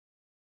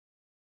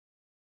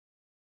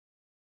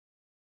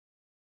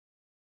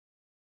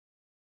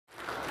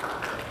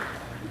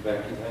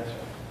Becky. That's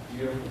a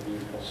beautiful,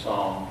 beautiful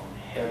song.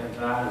 In heaven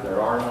tonight, there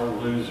are no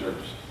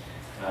losers.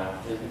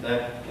 Isn't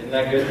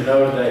that good to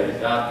know today that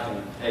God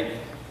can take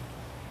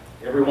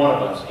every one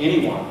of us,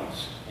 any one of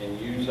us, and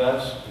use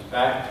us? In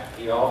fact,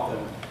 He often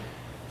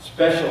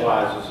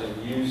specializes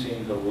in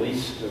using the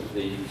least of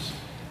these.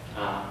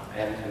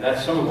 And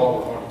that's some of what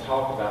we're going to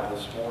talk about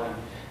this morning.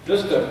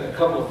 Just a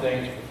couple of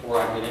things before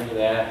I get into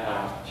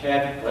that.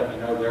 Chad let me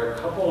know there are a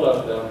couple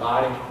of the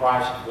Abiding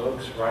Christ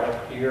books right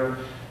up here.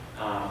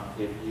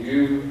 If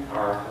you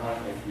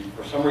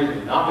for some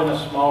reason not been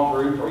a small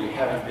group, or you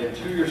haven't been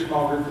to your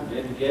small group and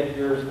didn't get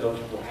yours,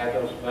 we'll have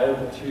those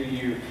available to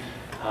you.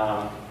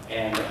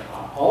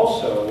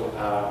 Also,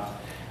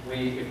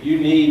 if you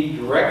need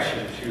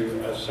direction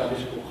to a Sunday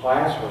school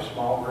class or a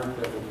small group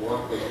that would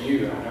work with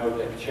you, I know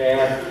that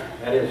Chad,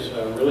 that is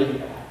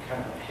really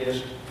kind of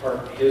his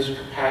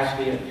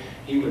capacity, and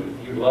he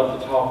would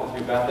love to talk with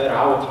you about that.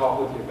 I will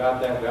talk with you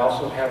about that. We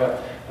also have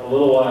a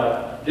little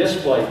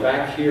display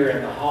back here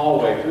in the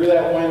hallway. Through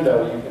that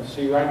window, you can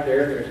see right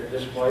there, there's a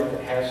display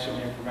that has some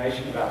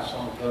information about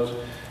some of those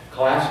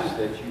classes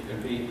that you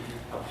can be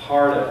a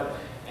part of.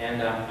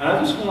 And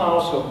I just want to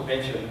also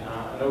mention,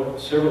 I know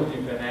several of you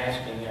have been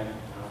asking, and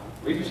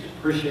we just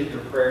appreciate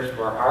your prayers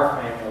for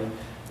our family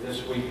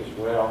this week as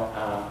well.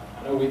 I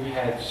know we've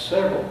had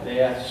several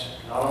deaths,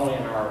 not only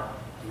in our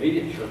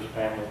immediate church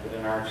family, but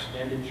in our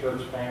extended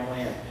church family.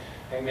 And I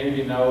think many of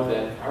you know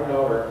that our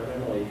daughter,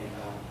 Emily,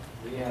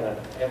 we had an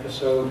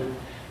episode,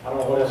 I don't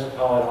know what else to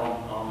call it,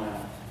 on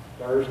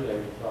Thursday.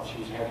 We thought she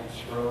was having a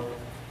stroke.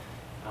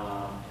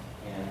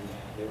 And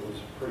it was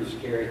a pretty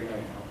scary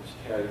thing, I'll just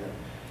tell you.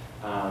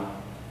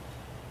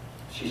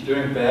 She's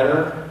doing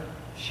better.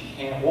 She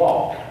can't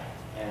walk,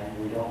 and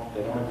they don't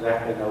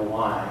exactly know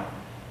why.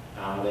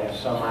 They have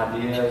some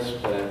ideas,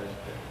 but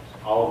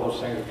all of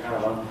those things are kind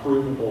of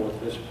unprovable at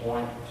this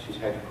point. She's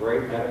had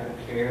great medical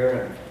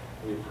care, and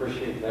we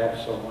appreciate that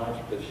so much,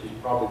 but she's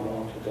probably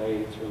going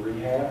today to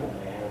rehab, and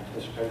they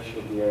anticipate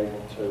she'll be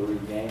able to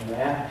regain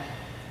that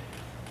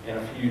in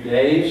a few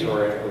days,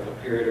 or with a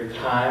period of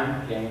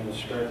time, gain the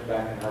strength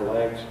back in her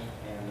legs.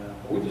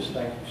 We just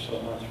thank you so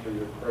much for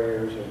your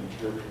prayers and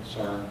your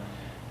concern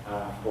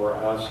for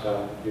us.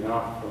 If you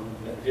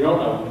don't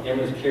know,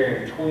 Emma's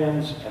carrying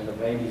twins, and the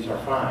babies are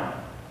fine.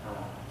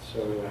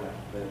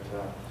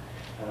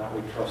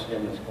 We trust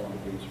Emma's going to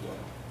be as well.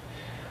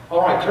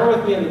 All right, turn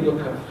with me in the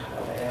book of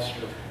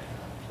Esther,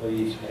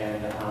 please.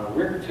 And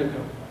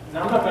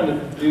now I'm not going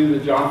to do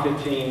the John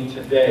 15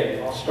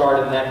 today. I'll start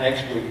in that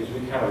next week as we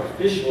kind of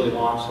officially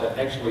launch that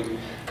next week.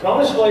 But on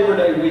this Labor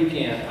Day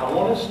weekend, I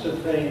want us to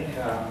think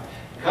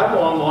kind of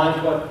along the lines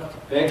of what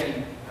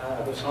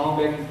the song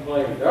Becky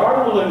played. There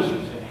are no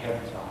losers in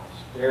heaven's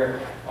eyes. There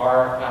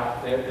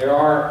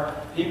are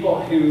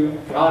people who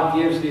God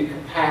gives the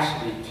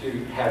capacity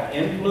to have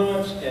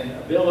influence and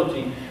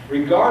ability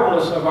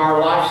regardless of our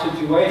life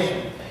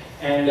situation.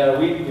 And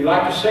we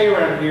like to say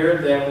around here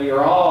that we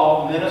are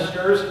all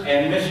ministers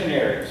and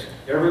missionaries,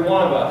 every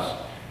one of us.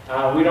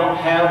 We don't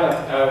have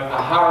a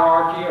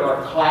hierarchy or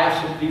a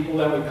class of people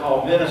that we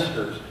call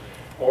ministers,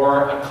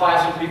 or a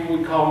class of people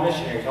we call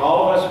missionaries.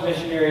 All of us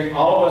missionaries,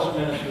 all of us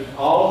ministers,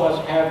 all of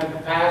us have the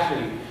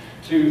capacity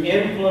to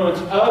influence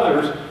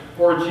others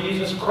for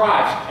Jesus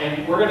Christ.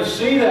 And we're going to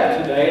see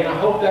that today, and I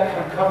hope that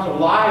kind of comes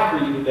alive for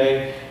you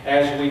today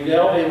as we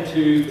delve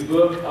into the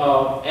book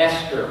of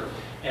Esther.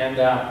 And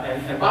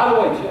by the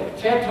way,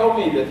 Chad told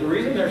me that the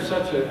reason there's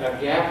such a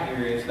gap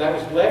here is that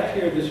was left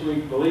here this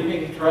week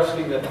believing,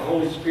 trusting that the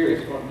Holy Spirit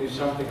is going to do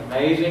something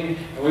amazing,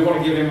 and we want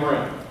to give Him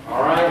room.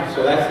 All right?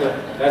 So that's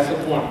the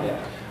point of that.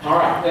 All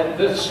right,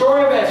 the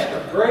story of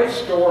Esther, great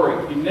story.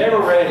 If you've never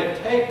read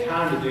it, take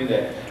time to do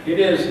that. It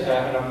is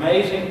an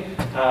amazing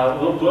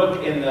little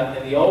book in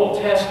the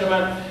Old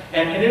Testament,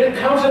 and it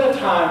comes at a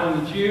time when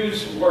the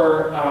Jews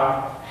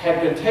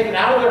had been taken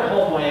out of their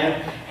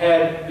homeland,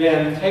 had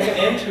been taken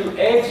into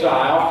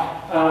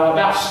exile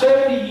about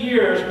 70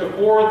 years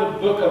before the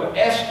book of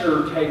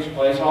Esther takes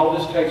place. All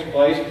this takes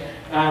place.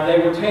 They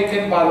were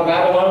taken by the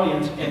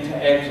Babylonians into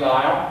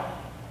exile,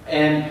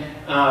 and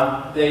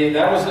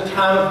that was the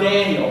time of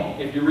Daniel.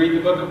 If you read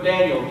the book of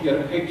Daniel, you get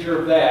a picture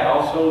of that.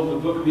 Also, the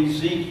book of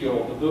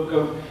Ezekiel, the book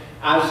of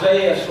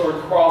Isaiah sort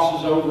of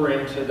crosses over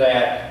into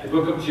that. The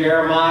book of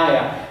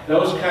Jeremiah,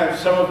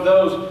 some of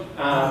those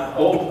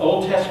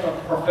Old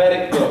Testament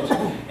prophetic books.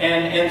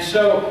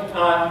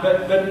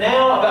 But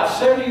now, about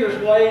 70 years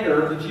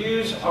later,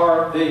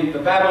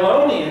 the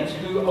Babylonians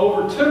who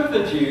overtook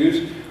the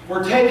Jews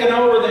were taken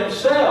over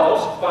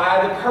themselves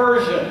by the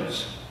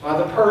Persians, by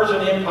the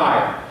Persian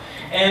Empire.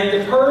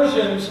 And the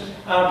Persians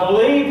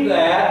believed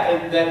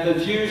that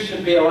the Jews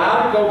should be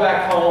allowed to go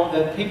back home,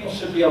 that people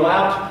should be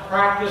allowed to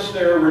practice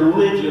their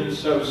religion,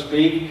 so to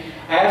speak,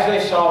 as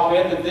they saw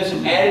fit, that this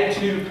added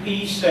to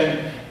peace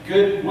and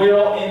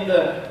goodwill in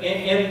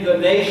the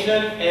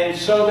nation. And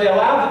so they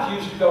allowed the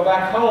Jews to go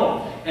back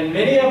home. And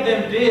many of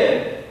them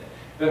did,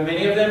 but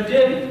many of them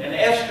didn't. And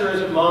Esther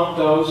is among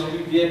those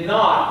who did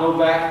not go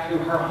back to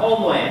her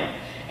homeland.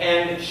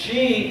 And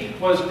she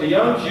was a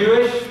young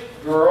Jewish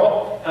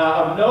girl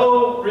of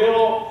no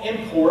real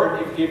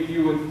import, if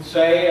you would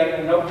say,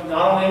 and not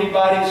on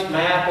anybody's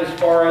map as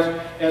far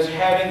as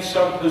having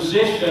some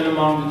position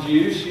among the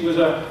Jews. She was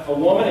a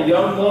woman, a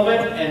young woman,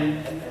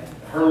 and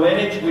her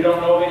lineage, we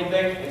don't know of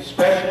anything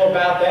special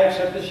about that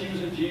except that she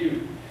was a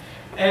Jew.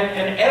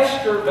 And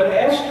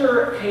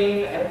Esther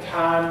came at a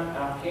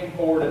time, came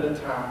forward at a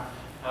time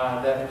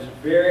that was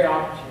very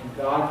opportune.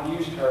 God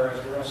used her,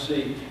 as we're going to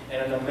see, in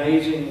an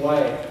amazing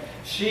way.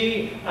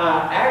 She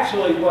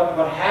actually, what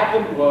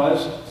happened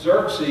was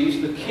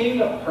Xerxes, the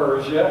king of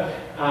Persia,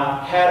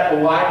 had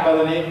a wife by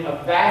the name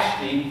of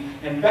Vashti,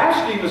 and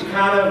Vashti was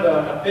kind of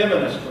a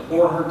feminist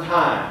before her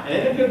time,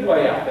 and in a good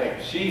way, I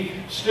think. She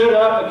stood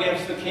up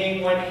against the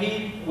king when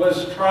he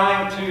was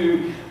trying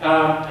to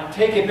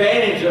take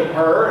advantage of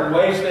her in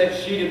ways that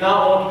she did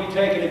not want to be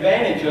taken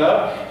advantage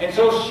of, and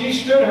so she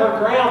stood her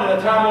ground at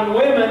a time when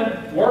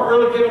women weren't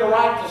really given a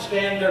right to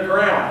stand their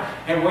ground.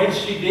 And when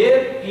she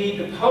did, he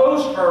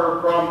deposed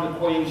her from the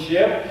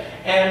queenship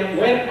and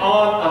went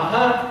on a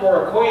hunt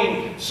for a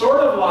queen, sort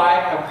of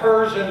like a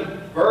Persian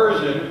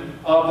version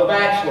of The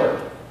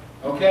Bachelor.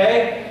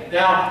 Okay?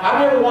 Now, I've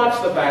never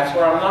watched The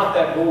Bachelor. I'm not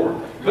that bored.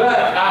 But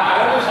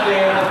I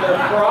understand that there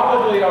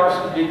probably are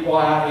some people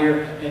out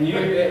here, and you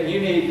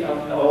need a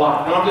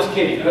lot. No, I'm just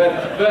kidding.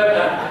 But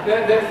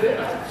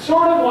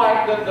sort of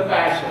like the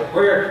Bachelor,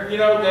 where, you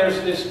know,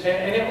 there's this,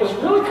 and it was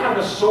really kind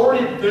of a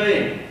sordid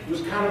thing. It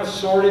was kind of a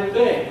sordid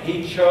thing.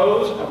 He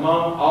chose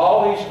among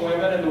all these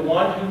women, and the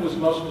one who was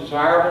most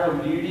desirable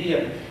in beauty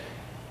and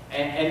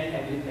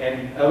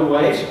other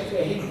ways,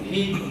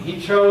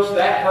 he chose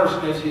that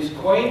person as his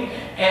queen,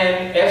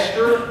 and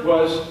Esther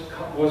was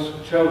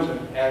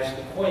chosen as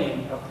the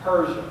queen of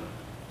Persia.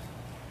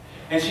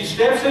 And she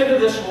steps into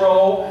this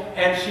role,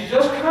 and she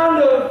just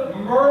kind of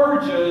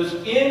merges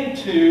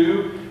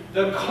into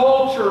the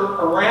culture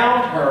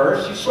around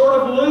her. She sort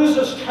of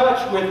loses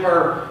touch with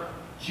her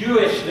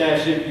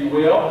Jewishness, if you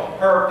will,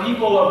 her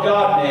people of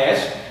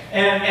God-ness,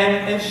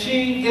 and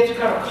she gets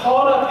kind of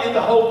caught up in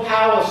the whole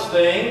palace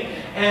thing.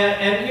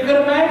 And you can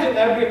imagine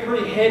that would be a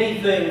pretty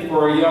heady thing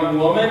for a young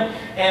woman.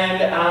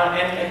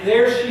 And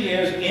there she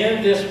is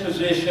in this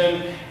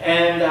position,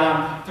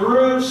 and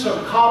through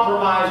some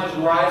compromises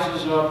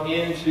rises up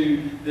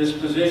into this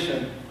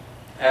position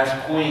as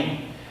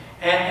queen.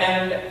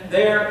 And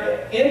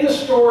there, in the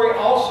story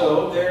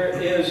also, there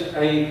is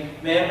a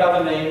man by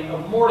the name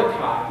of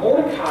Mordecai.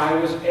 Mordecai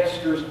was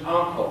Esther's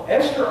uncle.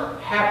 Esther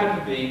happened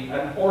to be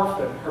an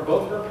orphan.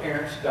 Both her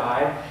parents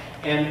died.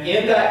 And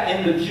in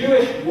the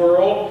Jewish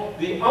world,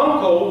 the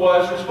uncle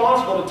was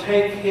responsible to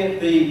take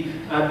the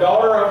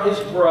daughter of his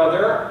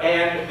brother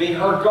and be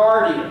her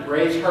guardian,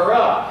 raise her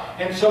up.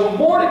 And so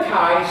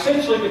Mordecai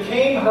essentially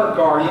became her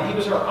guardian. He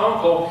was her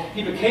uncle.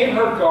 He became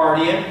her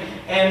guardian.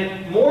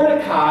 And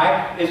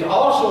Mordecai is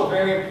also a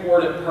very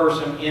important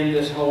person in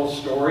this whole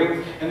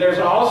story. And there's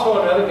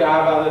also another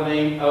guy by the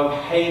name of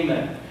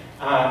Haman.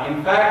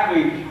 In fact,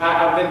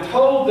 I've been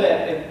told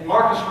that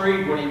Marcus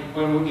Reed,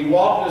 when he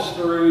walked us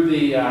through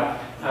the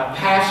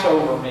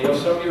Passover meal,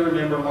 some of you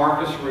remember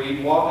Marcus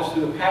Reed walked us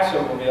through the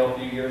Passover meal a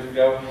few years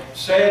ago,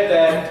 said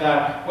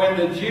that when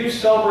the Jews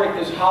celebrate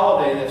this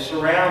holiday that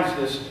surrounds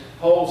this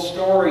whole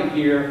story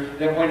here,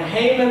 that when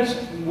Haman's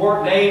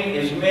name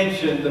is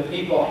mentioned, the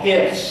people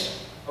hiss.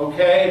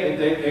 Okay?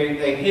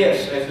 They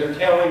hiss as they're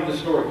telling the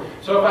story.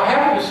 So if I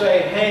happen to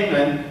say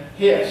Haman,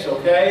 hiss.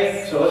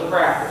 Okay? So let's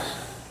practice.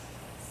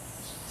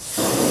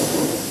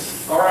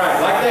 All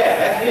right, like that.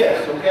 That's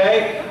his,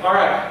 okay? All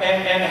right.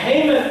 And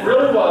Haman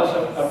really was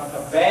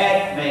a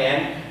bad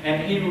man,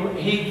 and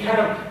he kind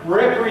of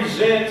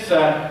represents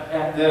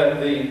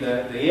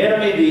the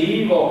enemy, the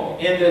evil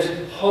in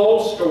this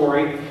whole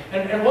story.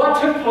 And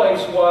what took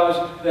place was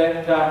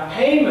that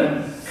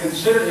Haman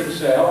considered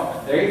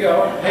himself, there you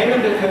go,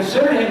 Haman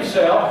considered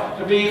himself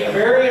to be a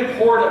very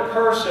important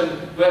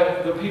person,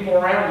 but the people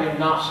around him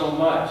not so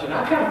much. And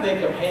I kind of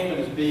think of Haman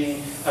as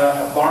being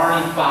a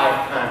Barney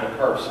Fife kind of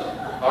person.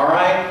 All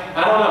right?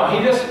 I don't know.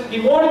 He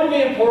wanted to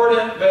be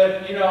important,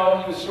 but, you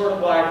know, he was sort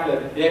of like the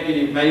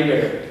deputy of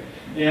Mayberry.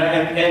 You know,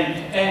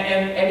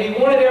 and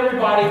he wanted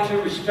everybody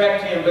to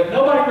respect him, but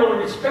nobody really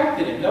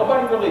respected him.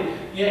 Nobody really,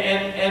 you know,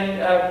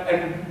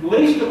 and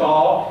least of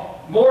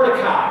all,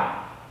 Mordecai.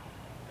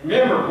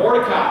 Remember,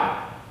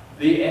 Mordecai,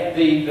 the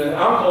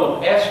uncle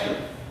of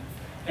Esther.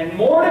 And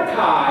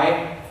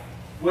Mordecai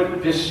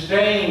would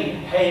disdain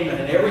Haman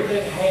and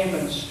everything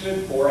Haman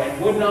stood for,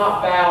 and would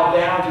not bow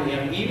down to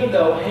him, even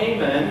though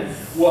Haman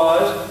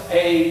was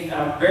a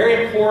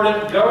very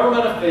important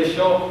government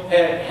official,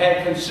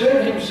 had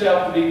considered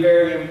himself to be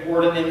very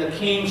important in the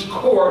king's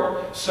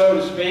court, so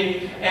to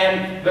speak,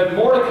 but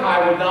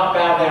Mordecai would not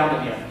bow down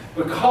to him.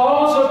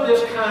 Because of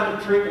this kind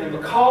of treatment,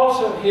 and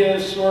because of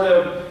his sort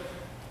of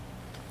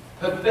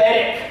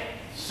pathetic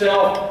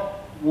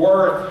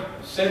self-worth,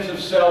 sense of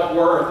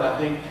self-worth, I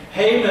think,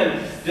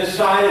 Haman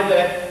decided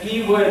that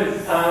he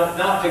would,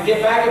 not to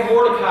get back at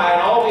Mordecai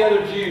and all the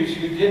other Jews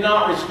who did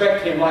not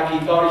respect him like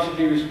he thought he should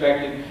be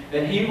respected,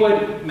 that he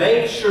would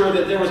make sure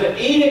that there was an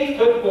edict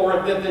put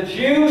forth that the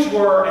Jews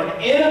were an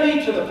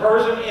enemy to the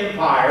Persian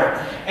Empire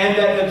and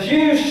that the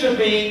Jews should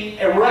be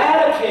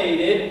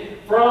eradicated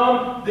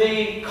from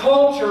the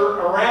culture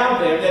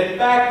around them. That in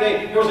fact,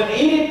 there was an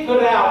edict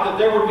put out that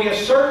there would be a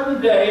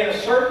certain day and a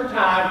certain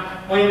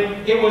time when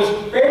it was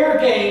fair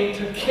game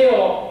to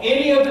kill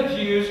any of the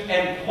Jews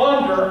and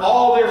plunder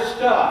all their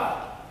stuff.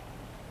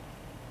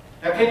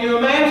 Now, can you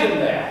imagine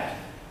that?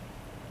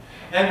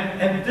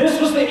 And this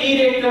was the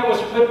edict that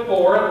was put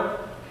forth.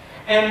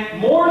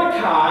 And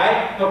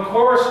Mordecai, of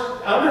course,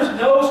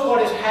 knows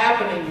what is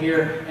happening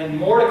here. And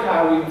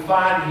Mordecai, we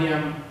find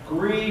him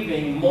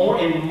grieving, in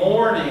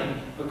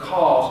mourning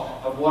because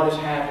of what is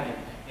happening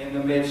in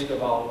the midst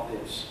of all of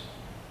this.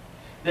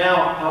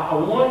 Now,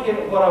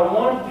 what I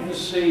want you to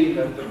see,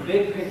 the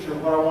big picture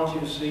of what I want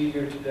you to see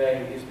here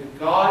today is that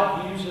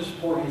God uses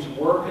for His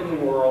work in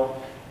the world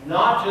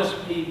not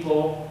just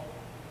people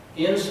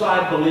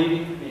inside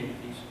believing communities,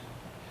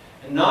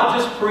 and not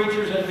just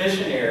preachers and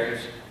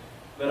missionaries,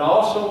 but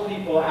also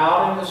people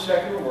out in the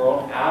secular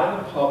world, out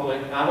in the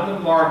public, out in the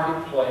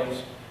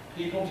marketplace,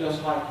 people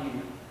just like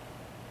you.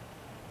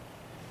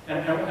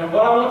 And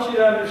what I want you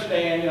to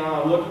understand,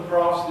 I look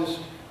across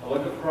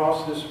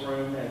this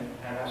room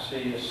and I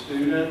see a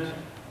student,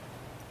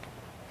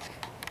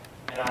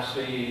 and I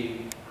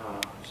see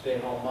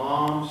stay-at-home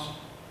moms,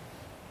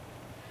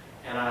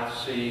 and I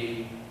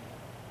see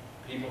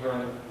people who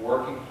are in the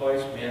working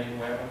place, men and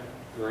women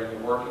who are in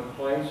the working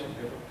place, in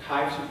different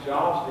types of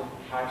jobs,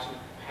 different types of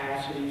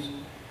capacities.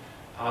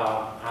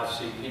 I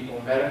see people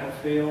in the medical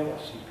field.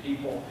 I see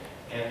people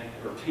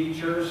who are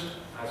teachers.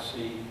 I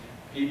see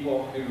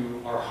people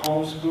who are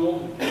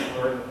homeschooled, and people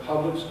who are in the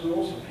public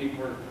schools, and people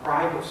who are in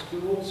private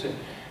schools. And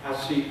I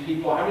see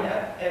people,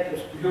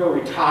 who are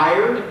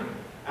retired.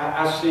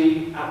 I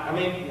don't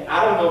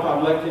know if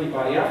I've left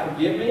anybody out.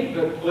 Forgive me,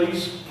 but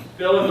please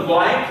fill in the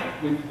blank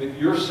with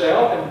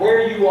yourself and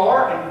where you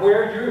are and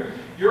where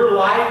your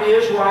life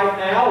is right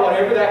now,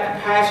 whatever that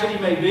capacity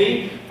may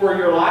be for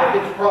your life.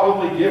 It's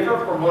probably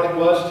different from what it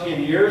was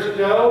 10 years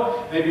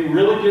ago, maybe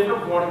really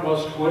different from what it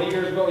was 20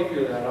 years ago if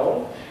you're that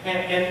old.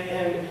 And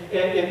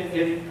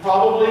it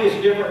probably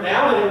is different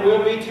now than it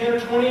will be 10 or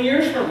 20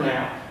 years from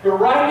now. But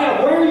right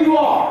now, where you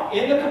are,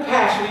 in the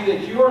capacity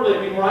that you are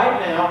living right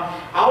now,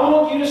 I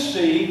want you to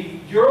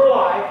see your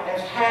life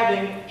as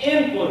having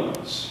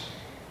influence.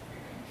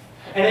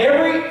 And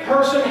every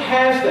person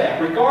has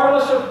that,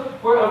 regardless of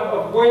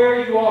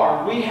where you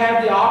are. We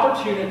have the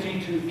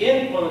opportunity to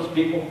influence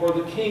people for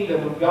the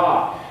kingdom of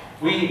God.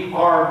 We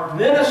are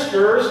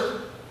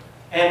ministers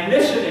and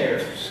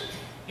missionaries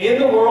in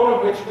the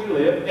world in which we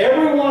live.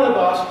 Every one of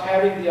us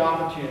having the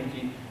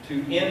opportunity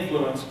to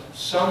influence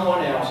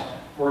someone else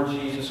for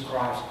Jesus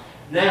Christ.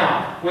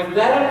 Now, with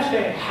that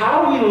understanding,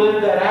 how do we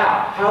live that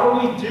out? How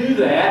do we do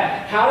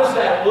that? How does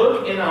that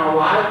look in our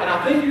life? And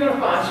I think you're going to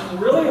find some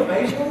really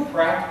amazing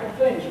practical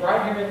things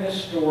right here in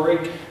this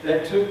story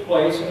that took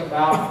place in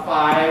about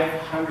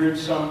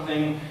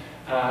 500-something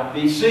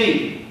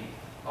BC.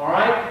 All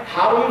right?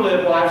 How do we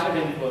live lives of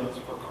influence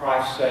for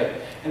Christ's sake?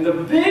 And the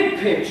big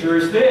picture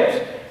is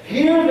this.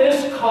 Hear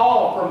this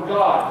call from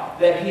God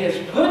that He has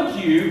put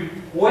you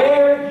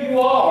where you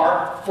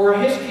are for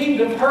His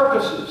kingdom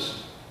purposes.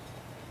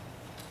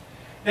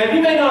 Now,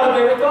 you may not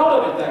have ever thought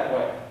of it that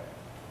way.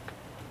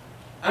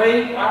 I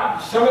mean,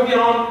 some of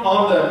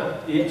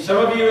you some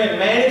of you in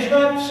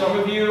management, some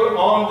of you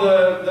on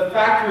the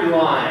factory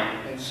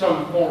line in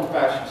some form or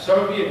fashion.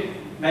 Some of you,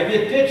 maybe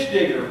a ditch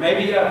digger,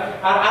 maybe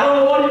I don't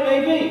know what it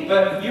may be,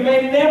 but you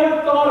may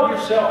never thought of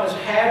yourself as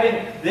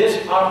having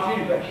this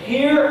opportunity. But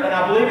here, and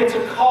I believe it's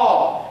a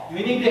call.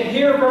 You need to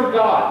hear from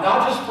God,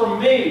 not just from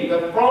me,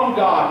 but from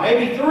God.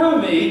 Maybe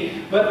through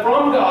me, but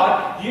from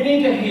God. You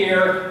need to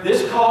hear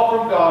this call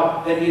from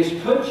God that He has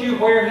put you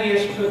where He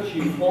has put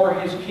you for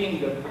His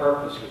kingdom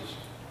purposes.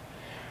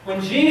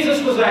 When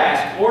Jesus was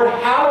asked, Lord,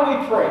 how do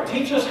we pray?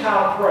 Teach us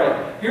how to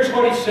pray. Here's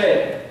what He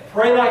said.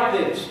 Pray like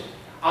this.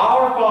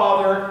 Our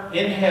Father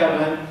in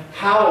heaven,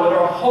 hallowed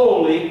or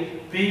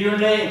holy be your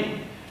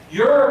name.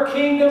 Your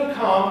kingdom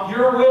come,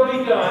 your will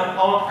be done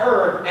on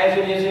earth as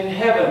it is in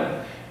heaven.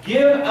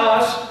 Give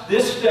us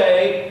this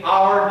day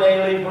our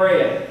daily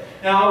bread.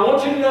 Now, I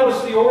want you to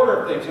notice the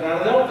order of things, and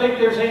I don't think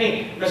there's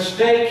any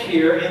mistake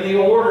here in the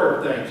order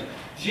of things.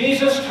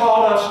 Jesus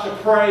taught us to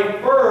pray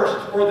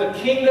first for the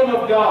kingdom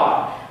of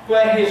God,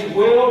 let His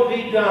will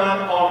be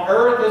done on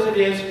earth as it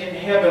is in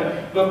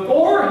heaven,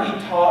 before He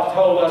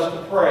told us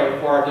to pray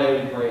for our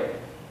daily bread.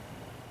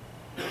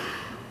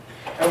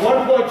 At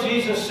one point,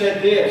 Jesus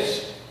said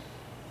this,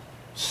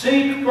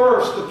 seek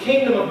first the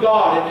kingdom of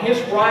God and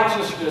His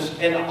righteousness,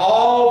 and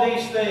all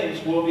these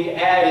things will be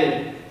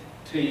added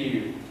to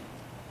you.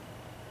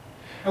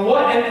 And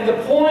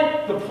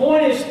the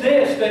point is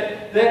this,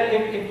 that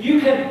if you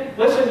can,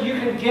 listen,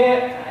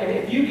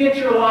 if you get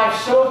your life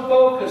so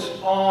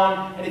focused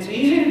on, and it's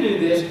easy to do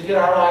this, to get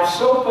our life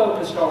so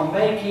focused on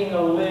making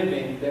a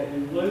living that we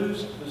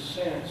lose the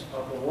sense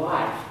of the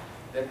life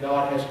that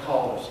God has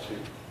called us to.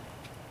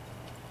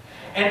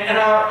 And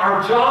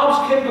our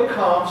jobs can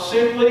become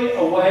simply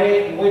a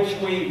way in which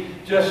we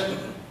just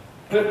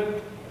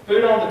put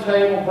food on the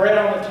table, bread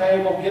on the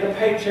table, get a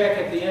paycheck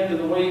at the end of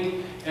the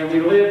week, and we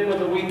live for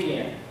the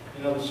weekend.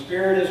 You know, the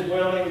spirit is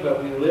willing,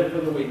 but we live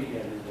for the weekend,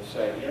 as they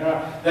say. You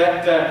know,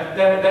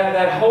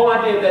 that whole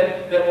idea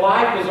that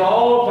life is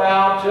all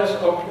about just,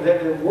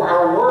 that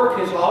our work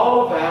is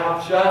all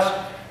about just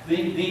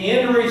the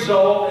end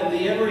result, and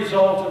the end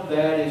result of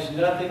that is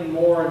nothing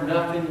more and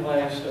nothing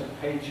less than a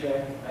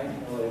paycheck,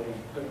 making a living,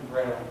 putting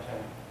bread on the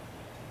table.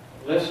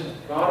 Listen,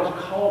 God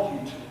has called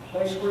you to the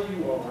place where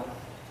you are,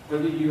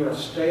 whether you're a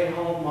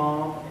stay-at-home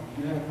mom and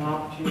you have an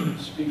opportunity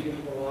to speak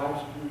into the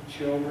lives of your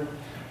children,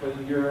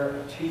 whether you're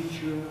a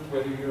teacher,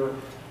 whether you're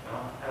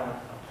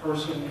a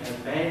person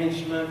in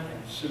management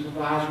and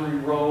supervisory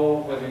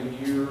role, whether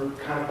you're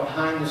kind of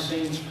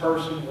behind-the-scenes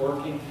person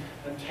working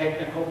a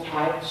technical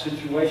type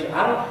situation.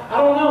 I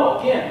don't know.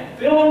 Again,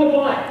 fill in the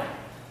blank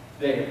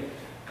there.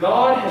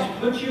 God has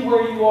put you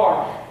where you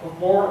are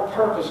for a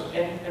purpose.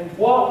 And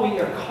what we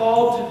are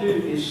called to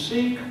do is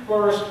seek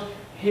first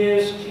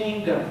His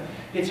kingdom.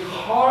 It's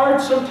hard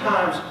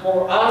sometimes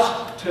for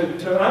us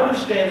to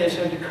understand this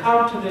and to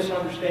come to this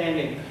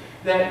understanding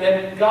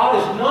that God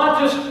is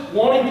not just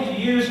wanting to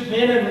use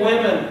men and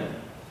women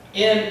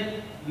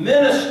in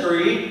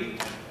ministry,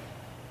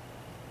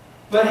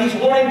 but He's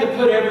wanting to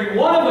put every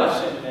one of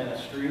us in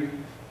ministry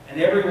and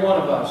every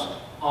one of us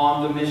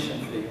on the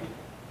mission field.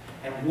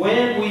 And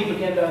when we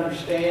begin to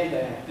understand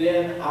that,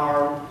 then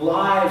our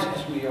lives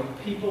as we are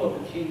people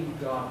of the kingdom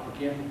of God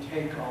begin to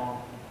take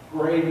on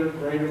greater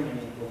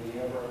meaning than we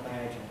ever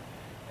imagined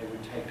they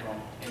would take on.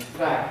 In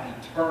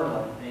fact,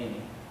 eternal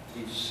meaning.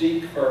 We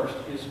seek first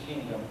His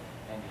kingdom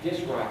and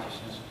His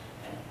righteousness,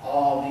 and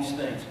all these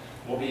things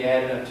will be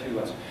added unto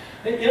us.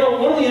 You know,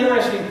 one of the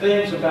interesting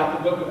things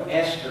about the book of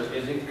Esther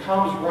is it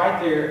comes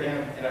right there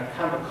in a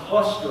kind of a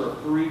cluster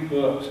of 3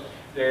 books.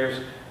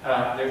 There's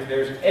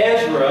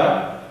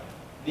Ezra,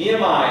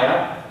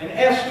 Nehemiah, and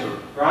Esther,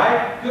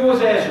 right? Who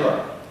was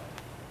Ezra?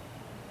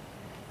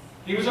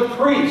 He was a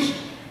priest.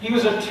 He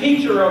was a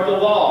teacher of the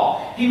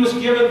law. He was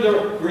given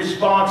the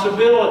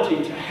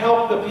responsibility to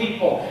help the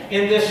people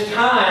in this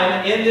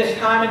time in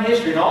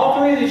history. And all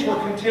 3 of these were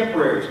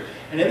contemporaries.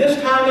 And in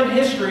this time in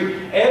history,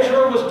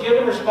 Ezra was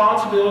given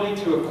responsibility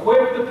to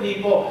equip the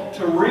people,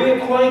 to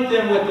reacquaint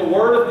them with the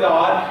Word of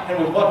God and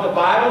with what the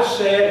Bible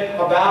said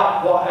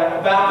about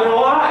their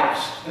lives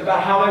and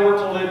about how they were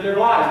to live their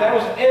lives. That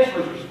was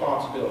Ezra's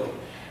responsibility.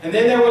 And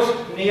then there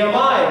was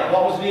Nehemiah.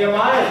 What was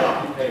Nehemiah's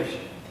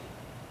occupation?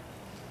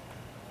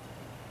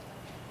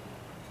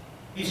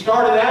 He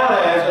started out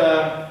as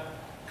a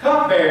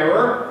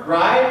cupbearer,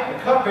 right?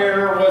 The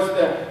cupbearer was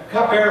the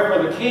cupbearer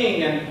for the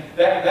king, and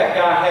that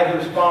guy had the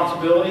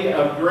responsibility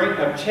of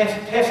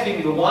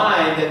testing the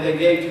wine that they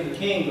gave to the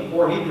king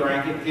before he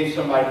drank it in case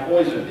somebody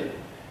poisoned it.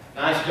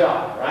 Nice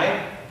job,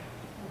 right?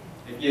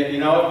 If you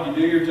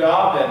do your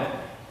job, then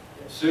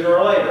sooner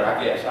or later,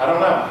 I guess. I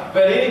don't know.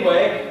 But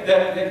anyway,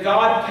 that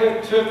God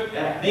took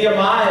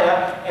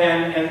Nehemiah,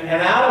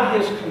 and out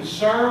of his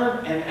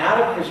concern and out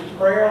of his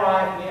prayer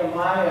life,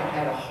 Nehemiah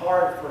had a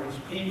heart for his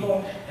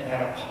people and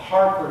had a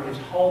heart for his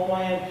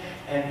homeland.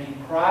 And he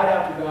cried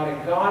out to God,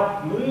 and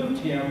God moved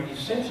him,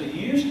 essentially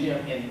used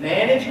him in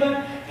management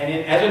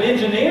and as an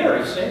engineer,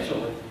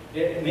 essentially.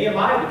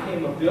 Nehemiah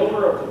became a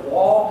builder of the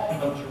wall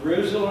of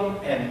Jerusalem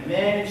and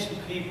managed the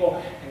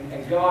people,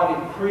 and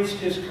God increased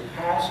his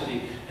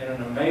capacity in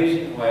an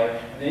amazing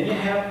way. And then you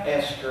have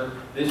Esther,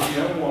 this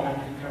young woman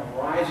who kind of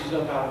rises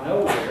up out of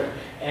nowhere,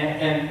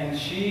 and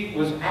she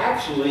was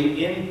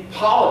actually in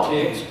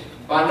politics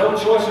by no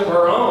choice of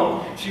her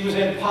own. She was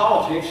in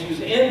politics. She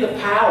was in the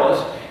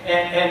palace,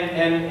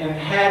 and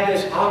had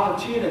this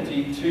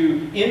opportunity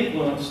to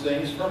influence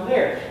things from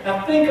there.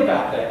 Now think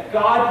about that.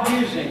 God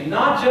using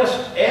not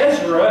just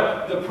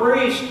Ezra, the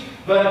priest,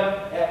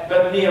 but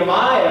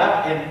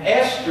Nehemiah and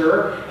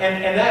Esther,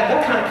 and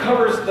that kind of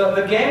covers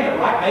the gamut,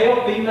 right?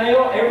 Male,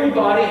 female,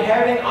 everybody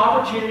having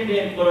opportunity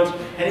to influence,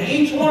 and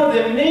each one of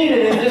them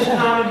needed in this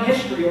time in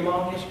history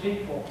among his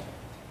people.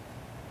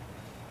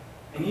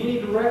 And you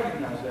need to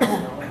recognize that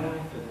in your own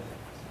life today.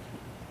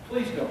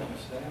 Please don't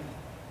miss that.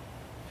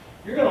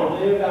 You're going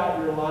to live out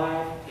your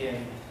life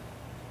and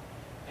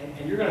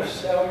you're going to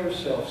sell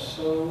yourself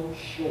so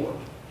short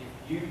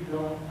if you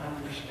don't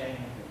understand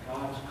that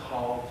God has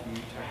called you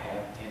to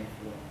have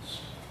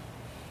influence,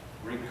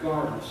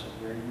 regardless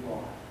of where you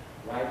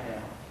are right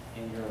now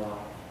in your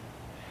life.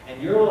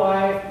 And your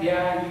life,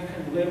 yeah, you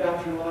can live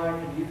out your life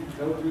and you can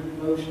go through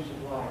the motions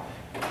of life,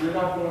 but you're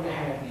not going to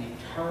have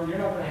you're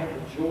not going to have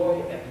the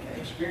joy and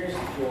experience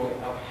the joy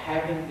of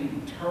having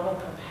the eternal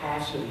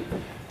capacity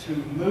to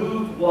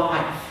move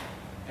life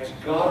as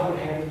God would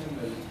have it to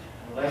move,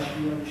 unless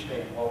you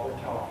understand what we're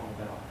talking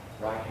about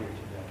right here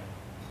today.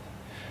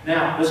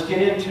 Now, let's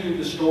get into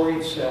the story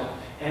itself.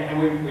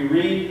 And we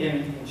read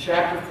in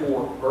chapter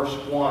 4, verse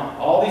 1.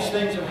 All these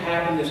things have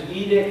happened. This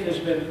edict has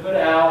been put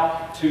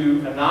out to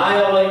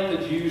annihilate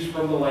the Jews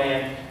from the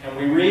land. And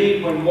we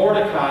read when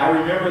Mordecai,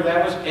 remember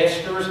that was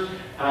Esther's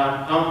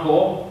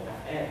uncle,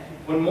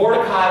 When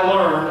Mordecai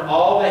learned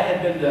all that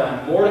had been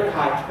done,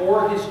 Mordecai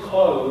tore his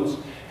clothes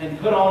and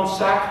put on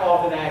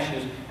sackcloth and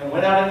ashes and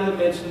went out into the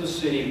midst of the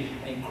city,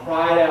 and he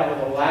cried out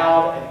with a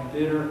loud and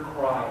bitter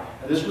cry.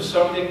 Now, this was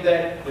something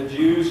that the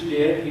Jews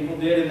did, people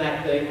did in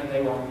that day when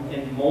they were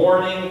in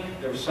mourning.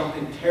 There was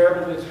something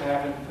terrible that's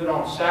happened. Put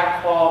on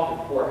sackcloth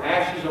and pour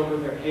ashes over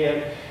their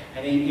head.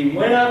 And he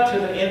went up to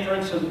the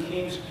entrance of the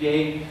king's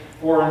gate,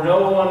 for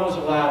no one was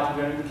allowed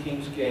to enter the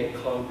king's gate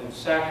clothed in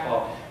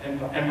sackcloth. And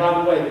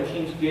by the way, the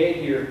king's gate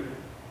here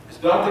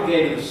is not the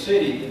gate of the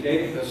city.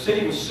 The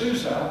city was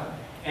Susa,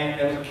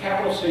 and it was the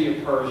capital city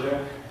of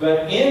Persia.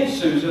 But in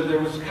Susa, there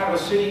was kind of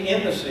a city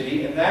in the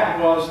city, and that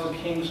was the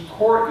king's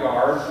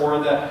courtyard, or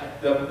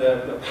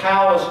the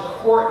palace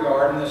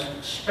courtyard, and this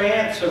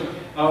expanse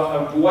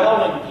of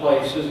dwelling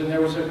places. And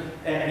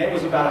it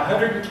was about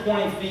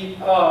 120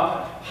 feet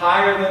up,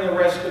 higher than the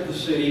rest of the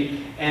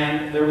city.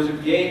 And there was a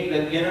gate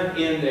that entered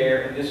in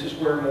there, and this is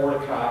where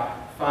Mordecai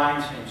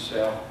finds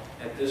himself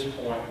at this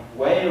point,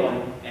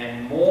 wailing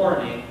and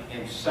mourning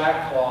in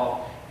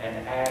sackcloth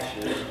and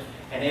ashes.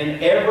 And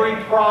in every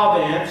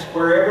province,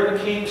 wherever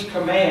the king's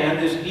command,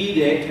 this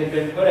edict had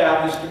been put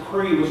out, this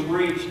decree was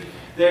reached,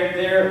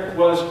 there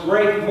was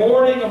great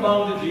mourning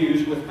among the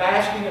Jews, with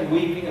fasting and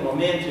weeping and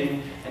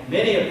lamenting, and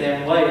many of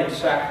them lay in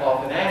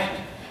sackcloth and ashes.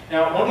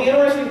 Now, one of the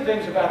interesting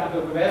things about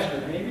the book of Esther,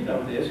 many of you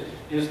know this,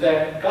 is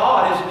that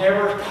God is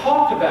never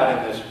talked about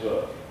in this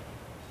book.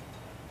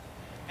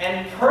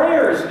 And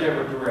prayer is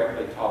never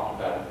directly talked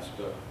about in this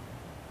book.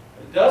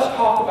 It does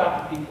talk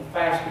about the people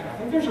fasting. I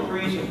think there's a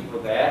reason for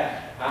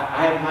that.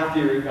 I have my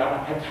theory, but I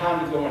don't have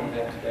time to go into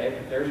that today,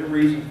 but there's a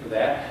reason for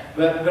that.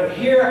 But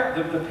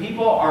here, the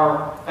people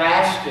are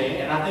fasting,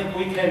 and I think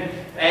we can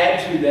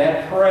add to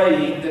that,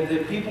 praying, that the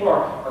people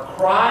are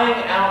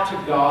crying out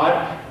to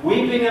God,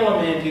 weeping and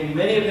lamenting.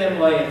 Many of them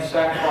lay in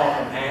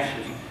sackcloth and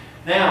ashes.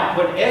 Now,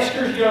 when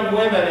Esther's young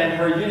women and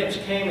her eunuchs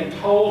came and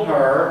told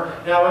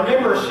her, now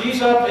remember, she's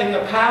up in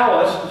the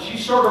palace, and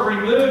she's sort of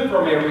removed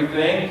from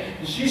everything,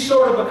 and she's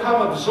sort of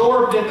become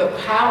absorbed in the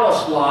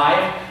palace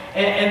life,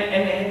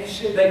 and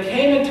they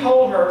came and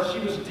told her she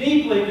was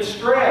deeply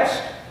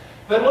distressed.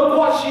 But look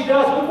what she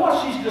does. Look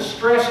what she's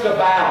distressed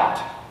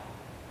about.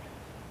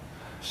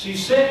 She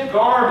sent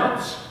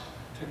garments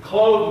to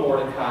clothe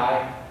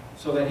Mordecai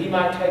so that he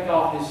might take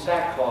off his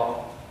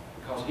sackcloth,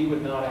 because he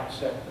would not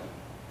accept them.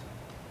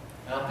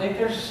 Now, I think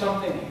there's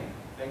something here.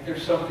 I think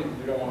there's something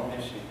we don't want to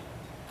miss here.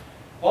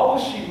 What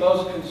was she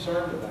most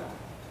concerned about?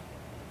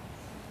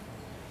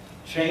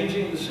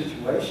 Changing the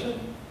situation?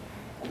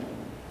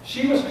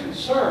 She was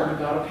concerned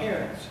about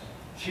appearance.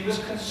 She was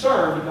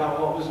concerned about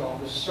what was on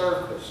the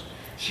surface.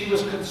 She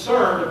was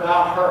concerned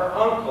about her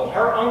uncle.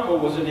 Her uncle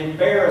was an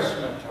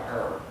embarrassment to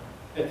her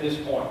at this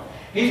point.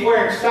 He's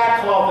wearing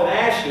sackcloth and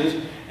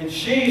ashes, and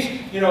she's,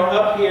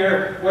 up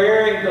here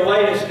wearing the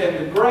latest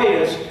and the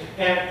greatest.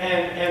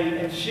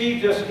 And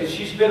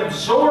she's been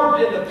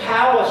absorbed in the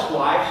palace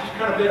life. She's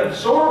kind of been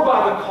absorbed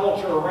by the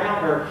culture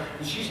around her,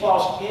 and she's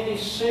lost any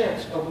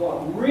sense of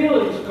what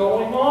really is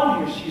going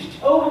on here. She's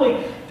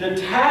totally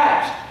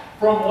detached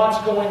from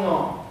what's going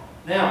on.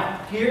 Now,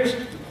 here's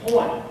the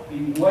point.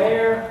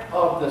 Beware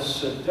of the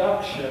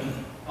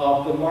seduction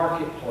of the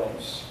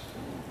marketplace.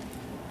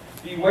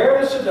 Beware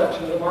of the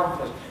seduction of the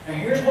marketplace. Now,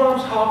 here's what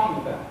I'm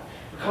talking about.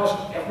 Because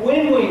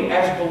when we,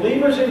 as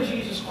believers in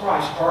Jesus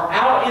Christ, are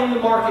out in the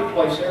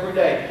marketplace every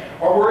day,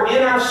 or we're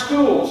in our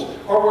schools,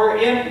 or we're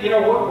in,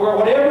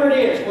 whatever it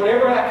is,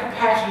 whatever that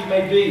capacity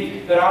may be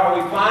that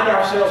we find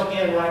ourselves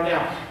in right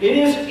now, it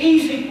is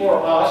easy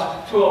for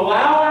us to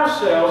allow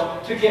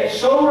ourselves to get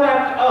so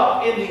wrapped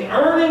up in the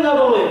earning of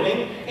a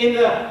living, in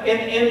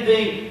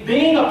the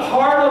being a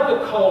part of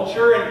the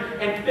culture,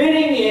 and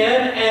fitting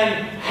in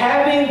and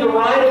having the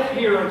right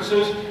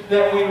appearances,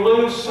 that we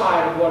lose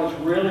sight of what is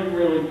really,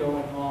 really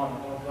going on,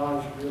 and what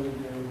God is really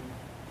doing.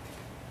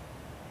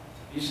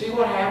 You see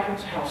what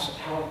happens?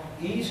 How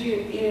easy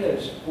it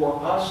is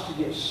for us to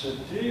get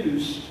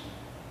seduced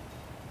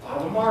by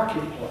the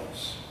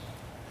marketplace,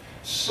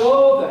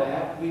 so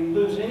that we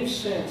lose any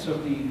sense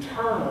of the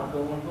eternal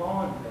going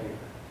on there.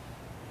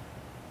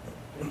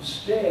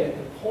 Instead,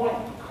 the point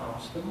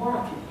becomes the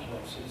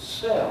marketplace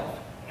itself,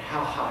 and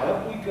how high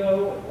up we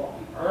go, and what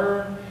we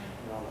earn, and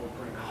what we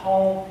bring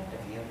home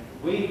at the end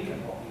of the week,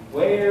 and what we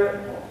wear,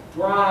 and what we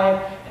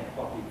drive, and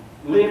what we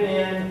live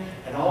in,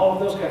 and all of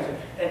those kinds of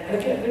things. And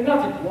again, there's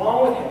nothing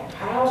wrong with having a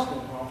house, there's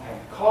nothing wrong with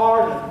having a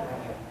car, there's nothing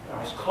wrong with having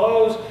nice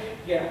clothes.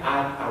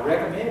 I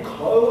recommend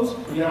clothes.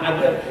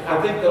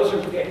 I think those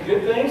are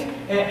good things.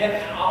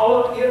 And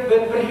all of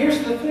it. But here's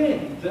the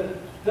thing: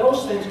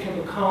 those things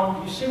can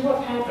become. You see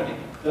what's happening?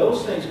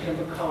 Those things can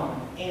become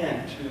an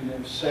end to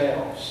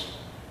themselves,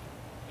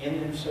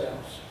 in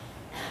themselves,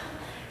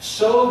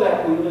 so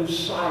that we lose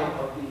sight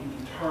of the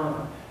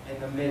eternal in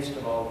the midst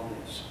of all of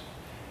this.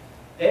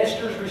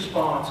 Esther's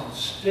response,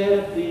 instead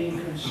of being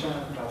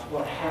concerned about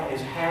what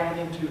is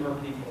happening to her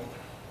people,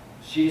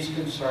 she's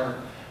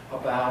concerned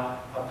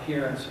about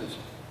appearances.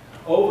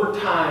 Over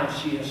time,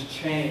 she has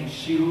changed.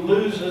 She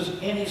loses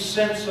any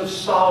sense of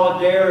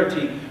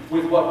solidarity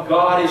with what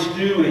God is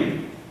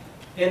doing.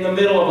 in the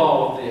middle of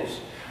all of this.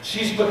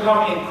 She's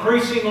become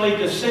increasingly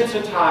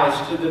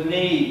desensitized to the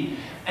need.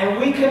 And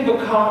we can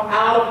become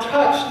out of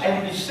touch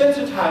and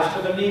desensitized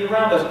to the need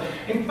around us.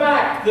 In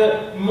fact,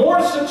 the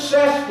more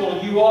successful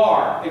you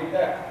are,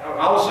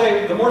 I will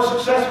say the more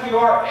successful you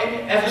are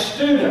as a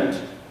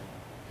student,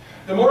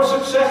 the more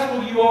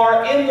successful you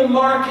are in the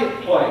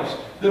marketplace,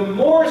 the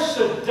more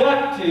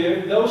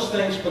seductive those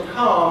things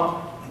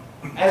become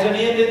as an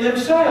end in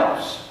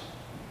themselves.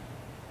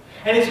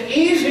 And it's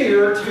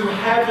easier to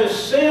have this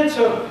sense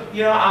of,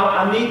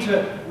 I need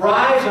to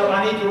rise up,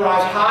 I need to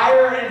rise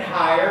higher and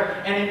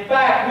higher, and in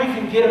fact, we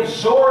can get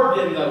absorbed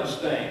in those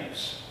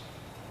things.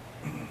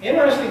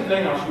 Interesting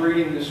thing I was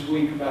reading this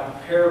week about the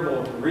parable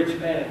of the rich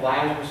man and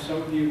Lazarus.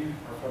 Some of you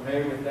are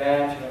familiar with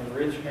that. The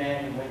rich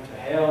man went to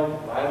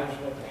hell,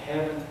 Lazarus went to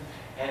heaven.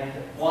 And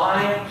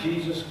why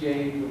Jesus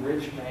gave the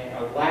rich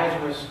man, or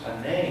Lazarus,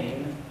 a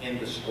name in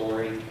the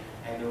story,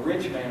 and the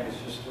rich man was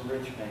just a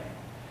rich man.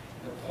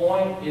 The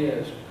point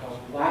is, because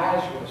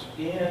Lazarus,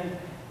 in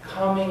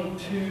coming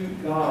to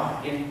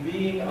God, in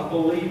being a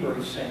believer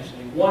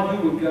essentially, one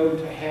who would go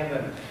to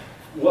heaven,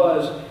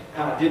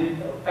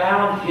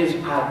 found his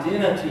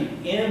identity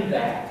in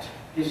that.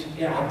 His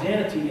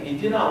identity, and he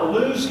did not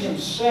lose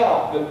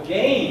himself, but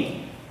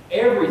gained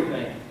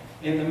everything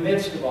in the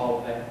midst of all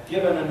of that,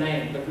 given a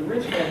name. But the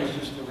rich man was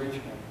just a rich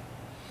man.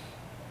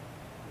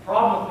 The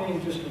problem with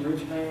being just a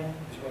rich man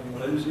is when you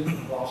lose it,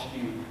 you've lost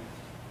you.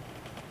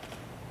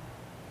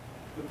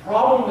 The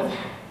problem with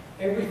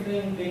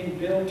everything being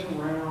built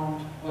around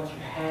what you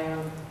have,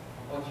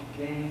 what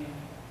you gain,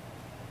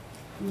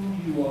 who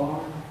you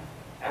are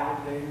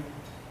out there,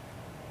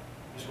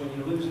 is when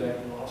you lose that,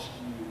 you lost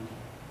you.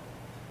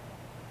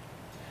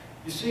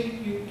 You see,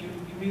 you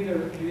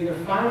either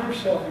find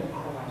yourself in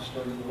Christ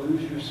or you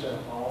lose yourself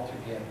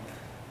altogether,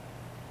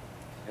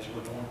 as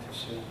we're going to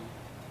see.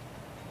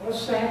 What a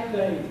sad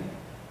thing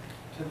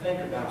to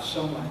think about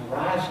someone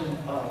rising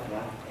up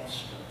like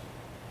Esther.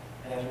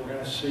 And as we're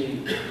going to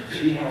see,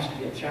 she has to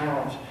be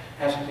challenged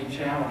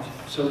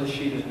so that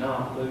she does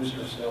not lose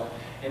herself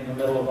in the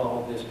middle of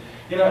all of this.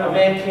 A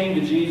man came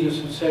to Jesus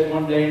and said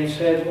one day, and he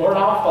said, Lord,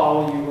 I'll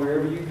follow you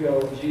wherever you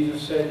go. And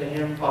Jesus said to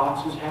him,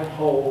 foxes have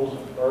holes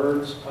and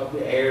birds of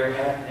the air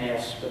have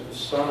nests, but the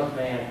Son of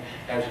Man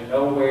has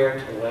nowhere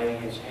to lay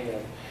his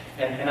head.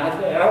 And I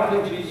don't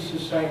think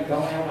Jesus is saying,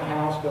 don't have a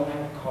house, don't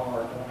have a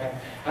car,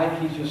 I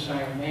think he's just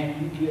saying,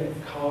 man, you get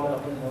caught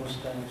up in those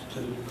things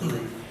to the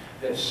degree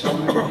that so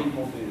many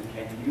people do,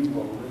 and you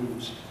will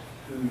lose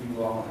who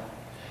you are.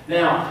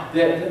 Now,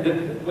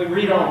 we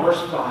read on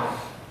verse 5.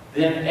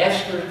 Then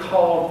Esther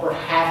called for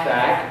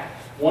Hathach,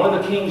 one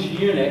of the king's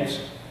eunuchs,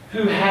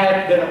 who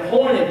had been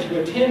appointed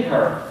to attend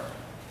her,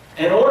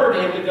 and ordered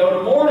him to go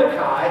to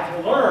Mordecai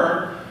to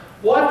learn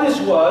what this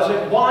was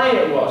and why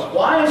it was.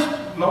 Why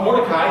is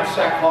Mordecai in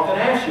sackcloth and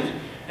ashes?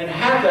 And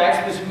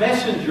Hathach, this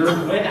messenger,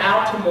 went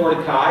out to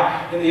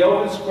Mordecai in the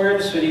open square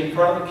of the city in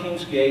front of the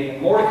king's gate.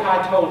 And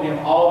Mordecai told him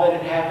all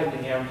that had happened to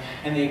him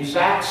and the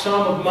exact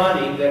sum of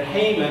money that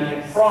Haman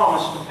had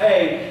promised to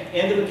pay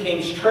into the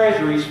king's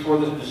treasuries for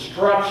the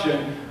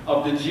destruction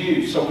of the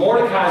Jews. So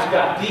Mordecai's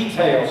got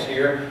details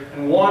here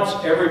and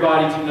wants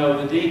everybody to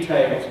know the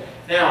details.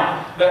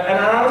 Now, and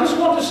I just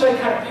want to say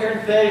kind of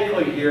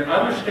parenthetically here,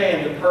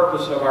 understand the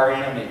purpose of our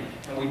enemy.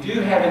 And we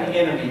do have an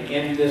enemy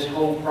in this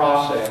whole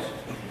process,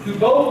 who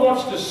both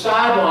wants to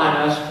sideline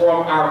us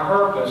from our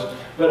purpose,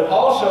 but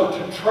also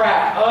to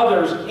trap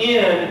others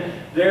in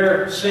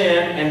their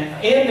sin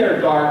and in their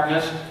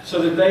darkness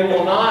so that they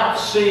will not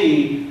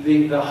see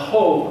the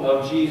hope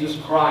of Jesus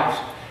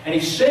Christ. And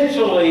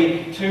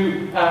essentially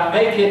to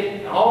make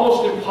it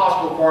almost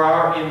impossible for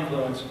our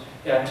influence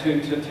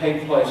to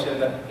take place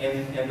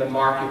in the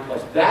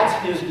marketplace.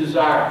 That's his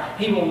desire.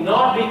 He will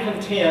not be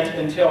content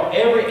until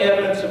every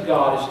evidence of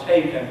God is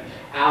taken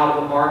out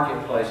of the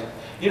marketplace.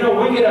 We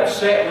get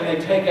upset when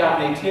they take out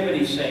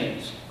nativity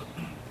scenes.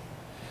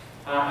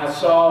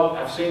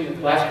 I've seen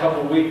the last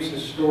couple of weeks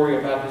this story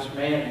about this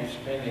man who's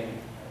spending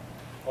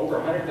over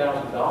 $100,000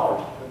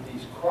 to put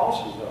these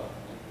crosses up.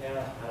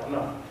 I'm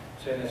not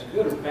saying that's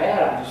good or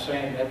bad. I'm just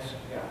saying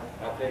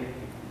I think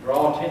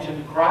draw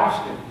attention to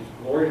Christ and His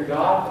glory to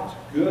God.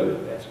 That's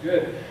good. That's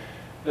good.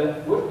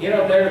 But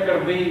there are going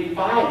to be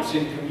fights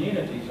in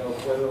communities over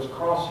whether those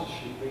crosses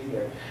should be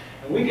there.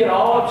 And we get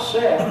all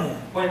upset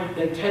when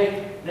they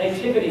take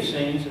nativity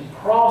scenes and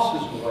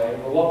crosses away.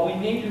 Well, what we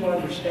need to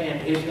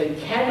understand is they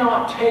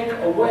cannot take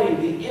away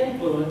the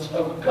influence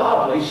of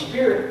godly,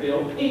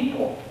 Spirit-filled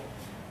people,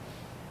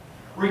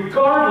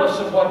 regardless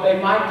of what they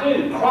might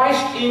do.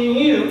 Christ in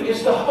you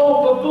is the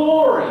hope of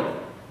glory.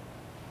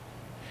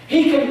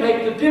 He can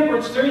make the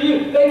difference through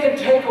you. They can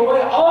take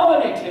away all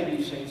the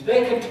nativity scenes.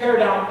 They can tear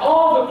down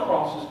all the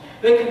crosses.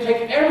 They can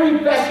take every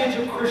vestige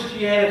of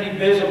Christianity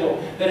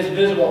that is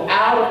visible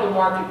out of the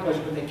marketplace,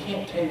 but they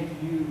can't take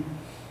you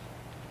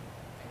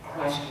and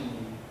Christ in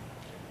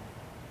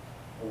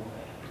you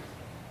away.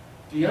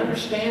 Do you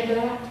understand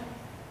that?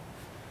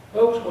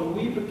 Folks, when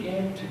we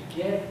begin to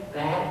get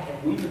that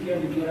and we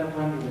begin to get up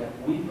under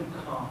that, we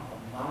become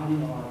a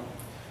mighty army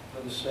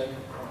for the sake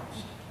of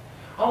Christ.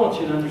 I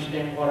want you to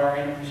understand what our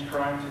enemy is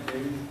trying to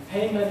do.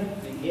 Haman,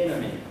 the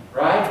enemy,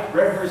 right?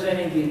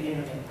 Representing the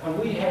enemy. And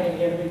we have an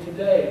enemy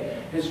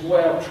today as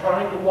well,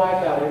 trying to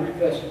wipe out every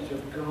vestige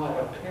of God,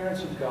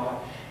 appearance of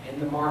God in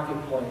the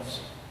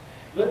marketplace.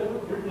 Look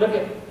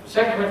at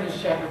 2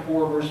 Corinthians chapter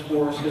 4, verse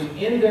 4. It says,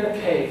 in their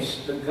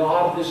case, the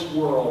God of this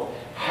world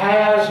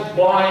has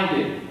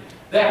blinded.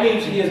 That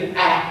means he is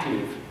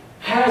active.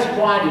 Has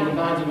blinded the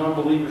minds of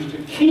unbelievers to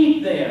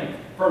keep them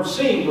from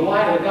seeing the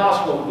light of the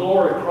gospel, the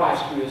glory of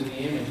Christ, who is the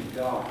image of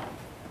God.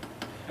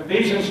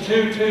 Ephesians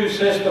 2:2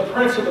 says, the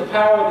prince of the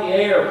power of the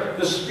air,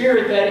 the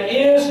spirit that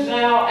is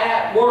now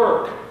at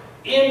work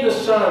in the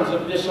sons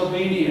of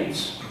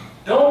disobedience.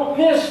 Don't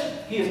miss,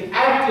 he is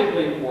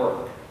actively at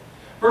work.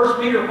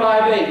 1 Peter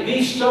 5:8,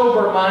 be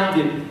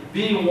sober-minded,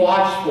 be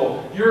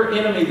watchful. Your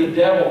enemy, the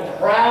devil,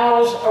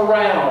 prowls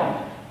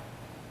around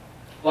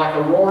like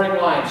a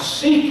roaring lion,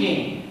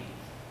 seeking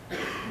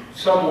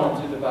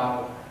someone to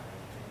devour.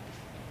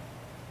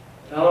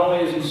 Not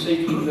only is he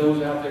seeking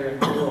those out there in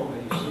the world,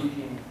 but he's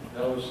seeking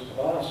those of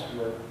us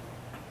who are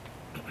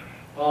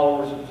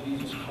followers of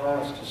Jesus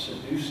Christ to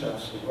seduce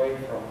us away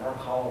from our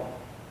calling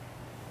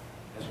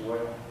as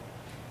well.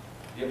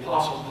 The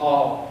Apostle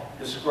Paul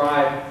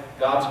described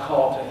God's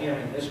call to him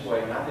in this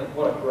way, and I think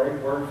what a great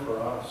word for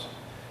us.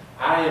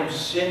 I am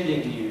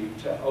sending you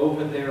to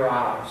open their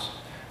eyes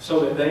so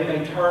that they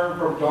may turn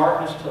from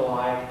darkness to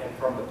light and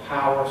from the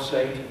power of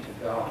Satan to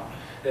God,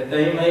 that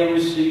they may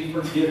receive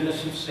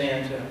forgiveness of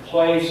sins and a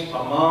place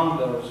among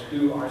those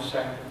who are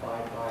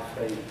sanctified by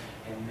faith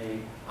in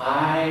me.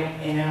 I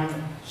am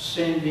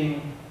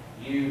sending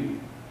you.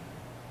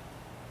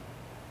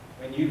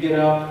 When you get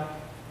up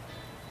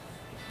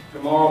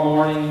tomorrow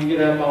morning, you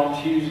get up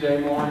on Tuesday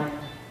morning,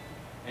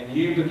 and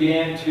you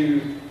begin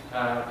to,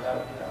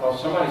 well,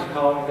 somebody's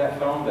calling that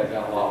phone that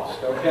got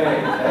lost.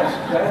 Okay,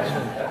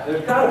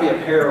 there's got to be a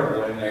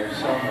parable in there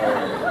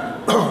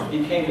somewhere.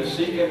 He came to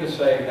seek and to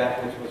save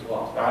that which was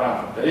lost. I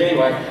don't know, but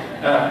anyway,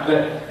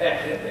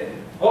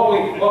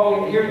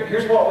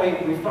 here's what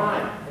we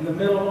find in the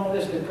middle of all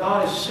this, that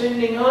God is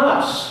sending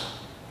us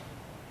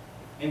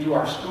into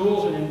our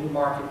schools and into the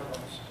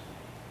marketplace,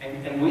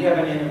 and we have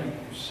an enemy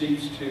who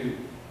seeks to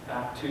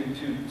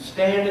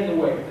stand in the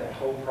way of that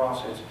whole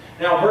process.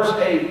 Now, verse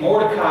 8,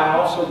 Mordecai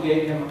also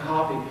gave him a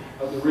copy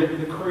of the written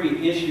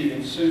decree issued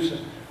in Susa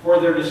for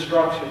their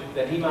destruction,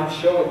 that he might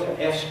show it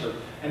to Esther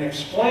and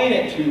explain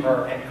it to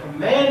her and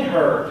command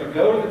her to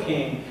go to the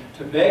king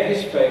to beg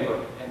his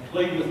favor and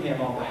plead with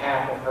him on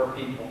behalf of her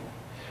people.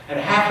 And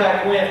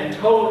Hathach went and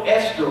told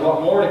Esther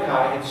what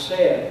Mordecai had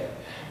said.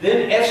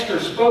 Then Esther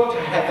spoke to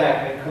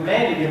Hathach and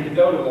commanded him to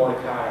go to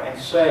Mordecai and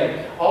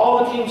say,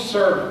 all the king's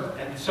servants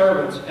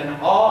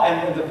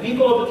and the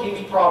people of the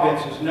king's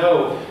provinces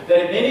know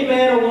that if any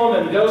man or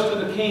woman goes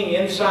to the king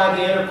inside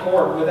the inner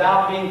court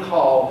without being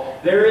called,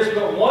 there is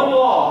but one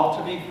law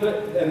to be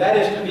put, and that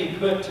is to be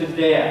put to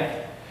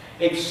death,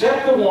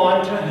 except the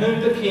one to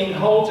whom the king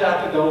holds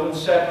out the golden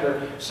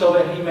scepter, so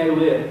that he may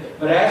live.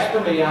 But as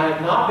for me, I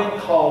have not been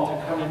called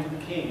to come into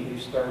the king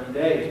these 30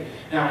 days.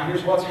 Now,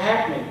 here's what's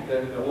happening.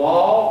 The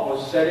law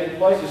was set in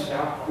place. This is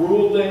how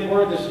cruel they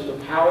were. This is the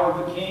power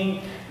of the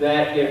king,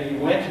 that if you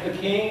went to the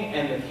king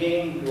and the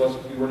king was,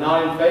 you were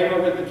not in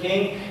favor with the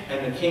king,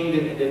 and the king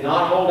did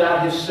not hold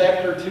out his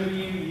scepter to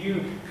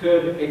you,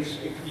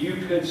 you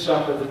could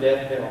suffer the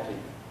death penalty.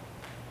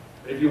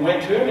 But if you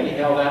went to him and he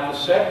held out the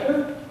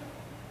scepter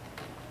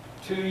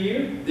to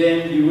you,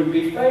 then you would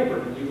be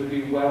favored and you would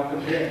be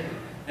welcomed in.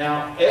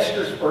 Now,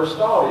 Esther's first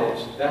thought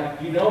is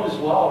that, you know this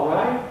law,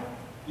 right?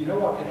 You know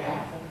what could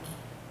happen.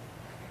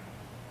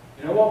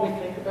 You know what we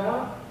think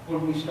about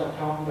when we start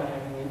talking about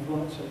having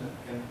influence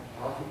in the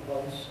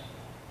marketplace?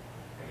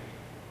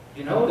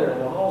 You know there are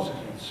laws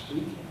against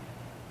speaking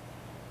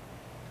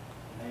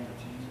in the name of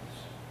Jesus.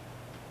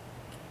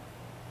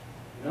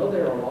 You know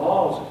there are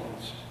laws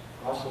against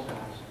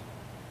proselytizing.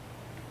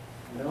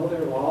 You know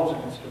there are laws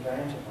against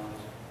evangelizing.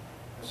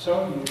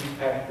 Some of you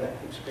have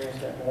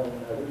experienced that more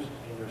than others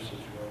in your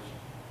situation.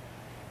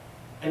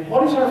 And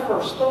what is our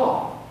first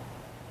thought?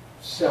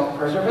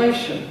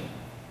 Self-preservation.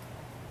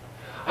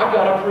 I've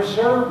got to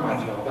preserve my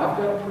job. I've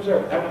got to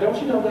preserve.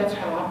 Don't you know that's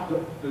how I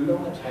put food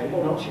on the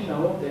table? Don't you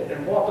know that?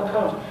 And what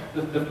becomes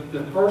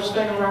the first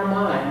thing on our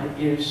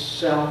mind is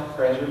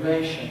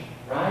self-preservation,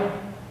 right?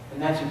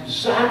 And that's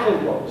exactly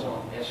what was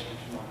on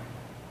Esther's mind.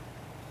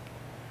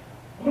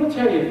 I'm going to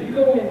tell you, if you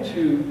go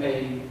into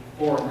a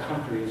foreign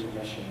country as a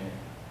missionary,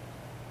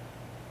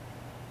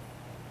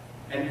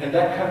 and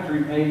that country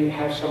may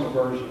have some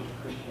aversion to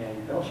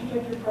Christianity, don't you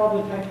think you're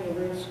probably taking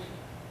a risk?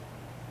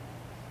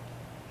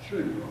 Sure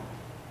you are.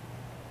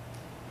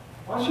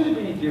 Why should it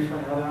be any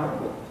different out in our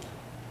world?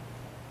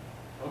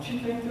 Don't you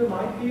think there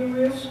might be a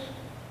risk?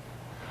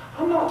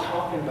 I'm not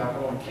talking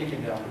about going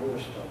kicking down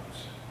doors,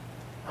 folks.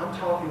 I'm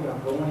talking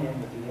about going in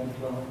with the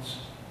influence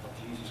of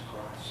Jesus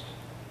Christ,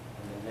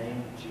 in the name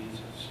of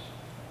Jesus.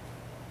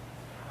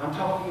 I'm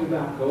talking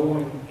about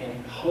going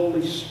in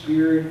Holy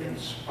Spirit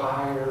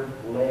inspired,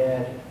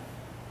 led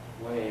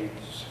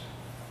ways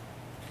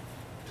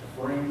to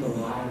bring the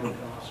light of the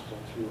gospel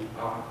to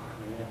our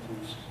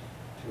communities,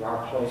 to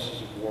our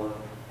places of work,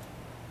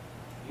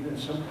 even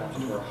sometimes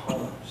to our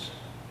homes.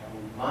 And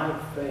we might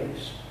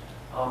face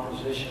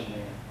opposition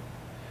there.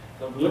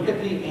 But look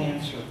at the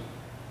answer.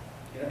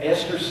 You know,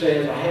 Esther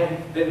says, I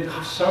hadn't been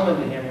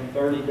summoned to him in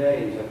 30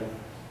 days. I mean,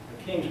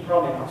 the king's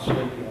probably not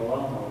sleeping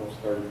alone all those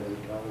 30 days,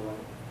 by the way.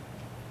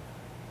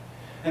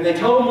 And they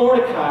told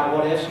Mordecai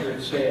what Esther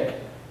had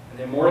said. And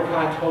then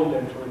Mordecai told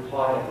them to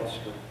reply to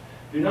Esther,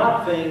 do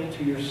not think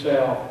to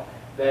yourself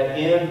that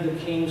in the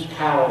king's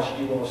palace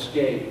you will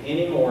escape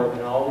any more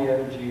than all the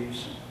other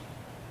Jews.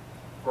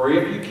 For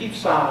if you keep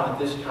silent at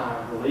this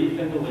time, relief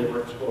and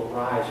deliverance will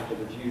arise for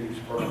the Jews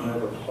from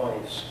another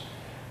place.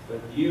 But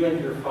you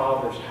and your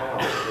father's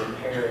house will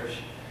perish.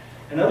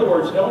 In other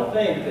words, don't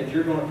think that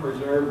you're going to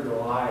preserve your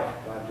life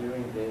by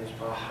doing this,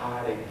 by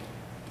hiding.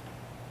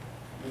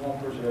 You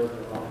won't preserve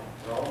your life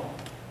at all.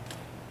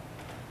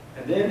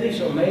 And then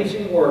these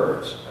amazing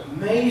words.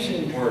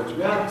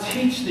 We ought to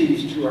teach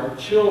these to our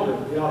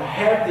children. We ought to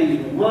have these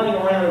running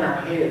around in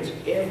our heads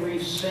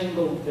every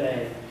single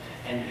day.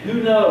 And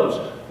who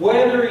knows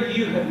whether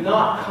you have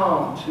not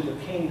come to the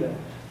kingdom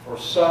for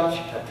such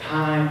a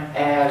time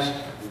as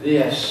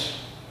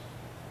this.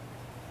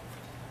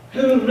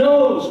 Who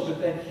knows but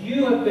that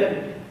you have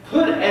been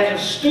put as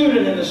a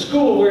student in the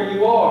school where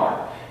you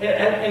are,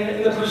 and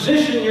in the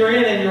position you're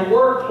in your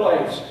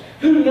workplace.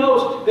 Who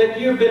knows that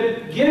you've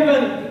been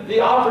given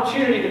the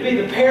opportunity to be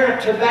the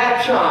parent to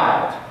that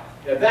child,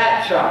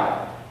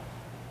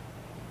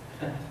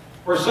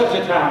 for such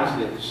a time as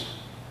this.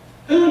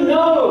 Who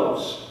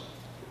knows?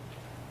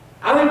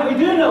 I think we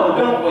do know,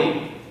 don't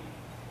we?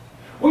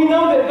 We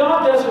know that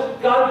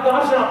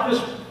God's not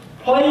just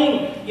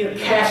playing,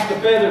 cast the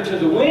feather to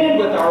the wind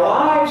with our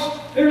lives.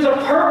 There's a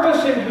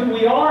purpose in who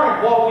we are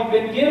and what we've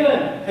been given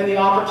and the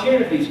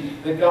opportunities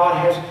that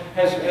God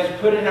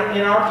has put in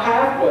our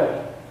pathway.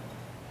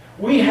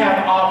 We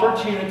have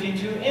opportunity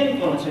to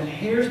influence. And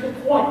here's the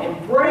point.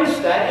 Embrace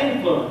that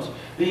influence.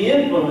 The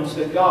influence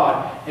that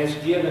God has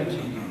given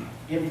to you.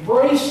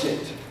 Embrace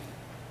it.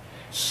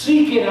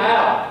 Seek it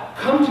out.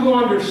 Come to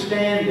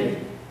understand it.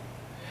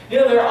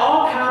 There are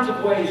all kinds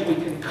of ways we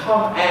can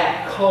come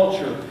at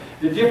culture.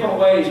 The different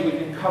ways we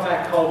can come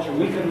at culture.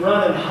 We can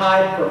run and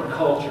hide from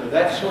culture.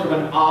 That's sort of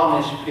an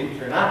Amish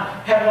picture. And I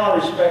have a lot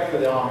of respect for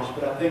the Amish,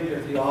 but I think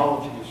their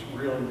theology is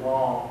really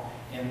wrong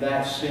in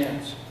that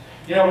sense.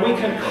 We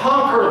can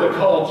conquer the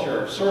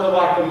culture, sort of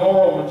like the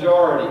moral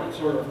majority,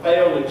 sort of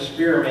failed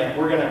experiment.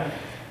 We're going to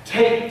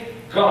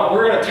take God.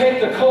 We're going to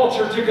take the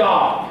culture to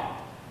God.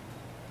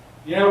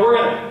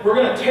 We're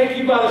going to take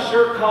you by the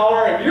shirt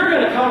collar, and you're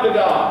going to come to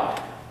God.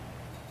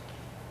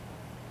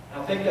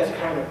 I think that's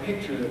kind of a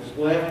picture that's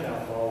left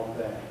out of all of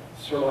that.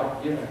 It's sort of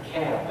like giving a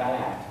cat a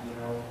bath.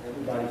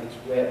 Everybody gets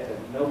wet,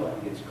 but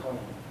nobody gets clean.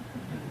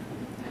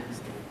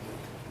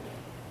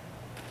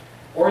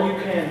 Or you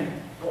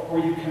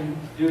can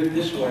do it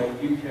this way.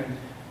 You can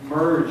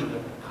merge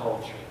with the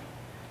culture.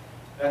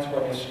 That's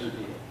what Esther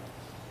did.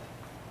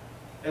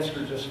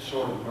 Esther just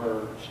sort of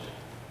merged.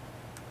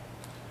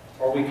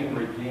 Or we can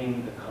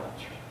redeem the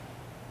culture.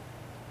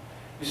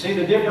 You see,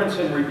 the difference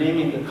in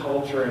redeeming the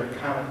culture and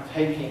kind of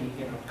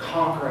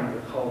conquering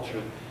the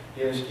culture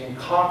is in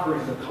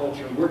conquering the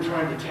culture, we're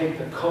trying to take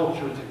the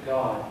culture to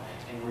God.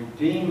 In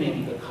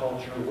redeeming the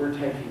culture, we're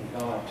taking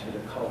God to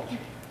the culture.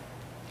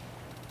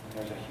 And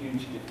there's a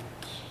huge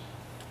difference.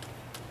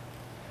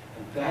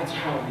 And that's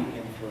how we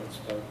influence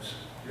folks.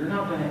 You're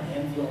not going to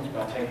influence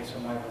by taking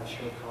somebody by the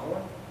shirt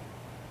collar.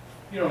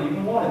 You don't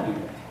even want to do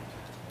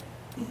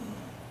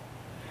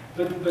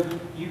that. But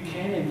you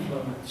can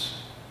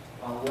influence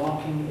by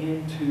walking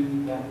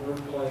into that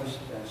workplace,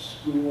 that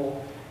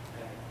school,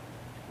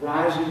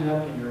 rising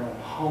up in your own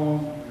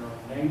home, in your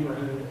own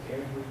neighborhood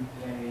every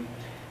day,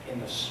 in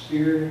the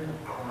Spirit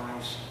of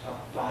Christ,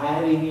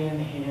 abiding in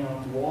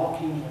Him,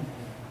 walking in Him,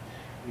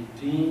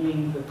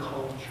 redeeming the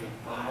culture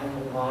by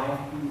the life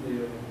you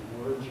live and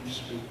the words you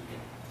speak.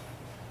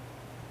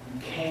 You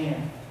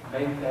can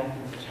make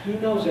that difference. Who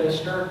knows,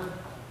 Esther,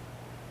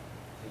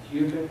 that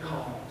you've been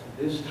called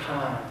to this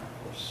time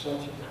for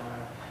such a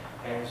time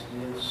as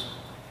this.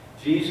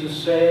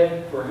 Jesus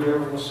said, for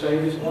whoever will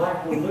save his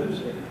life will lose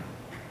it.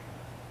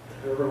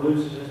 Whoever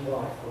loses his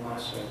life for my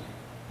sake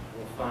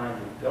will find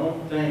it.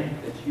 Don't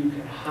think that you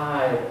can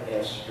hide,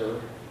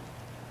 Esther.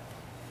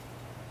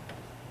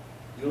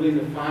 You'll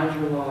either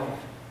find your life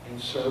in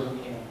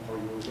serving Him or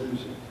you'll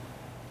lose it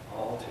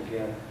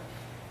altogether.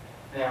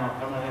 Now,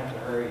 I'm going to have to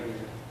hurry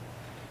here.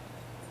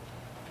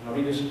 Let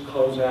me just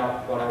close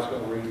out what I was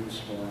going to read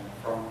this morning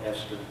from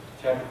Esther,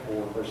 chapter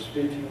 4, verse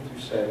 15 through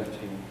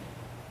 17.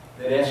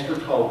 That Esther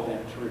told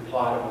them to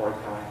reply to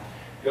Mordecai,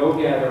 go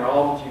gather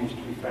all the Jews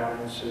to be found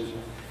in Susa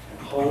and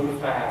hold a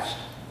fast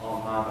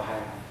on my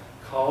behalf.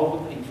 Call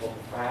the people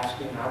to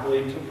fasting, I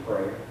believe to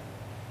prayer,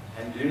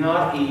 and do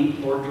not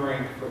eat or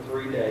drink for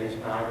 3 days,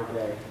 night or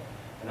day.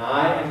 And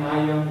I and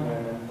my young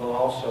women will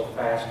also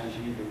fast as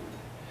you do.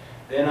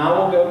 Then I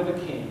will go to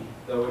the king,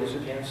 though it is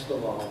against the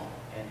law,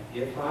 and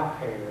if I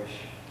perish,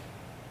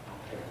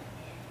 I'll perish.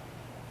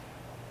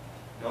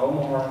 No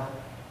more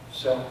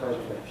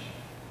self-preservation.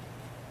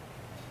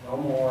 No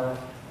more,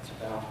 it's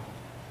about,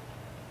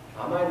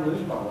 I might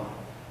lose my life.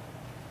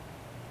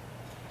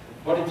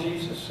 What did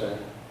Jesus say?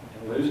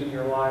 In losing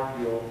your life,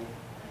 you'll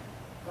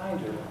find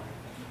your life.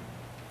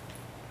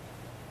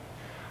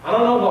 I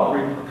don't know what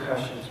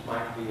repercussions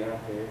might be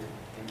out there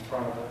in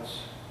front of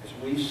us as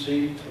we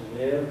seek to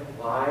live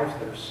lives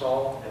that are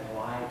salt and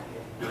light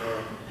in the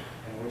world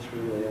in which we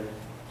live.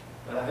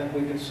 But I think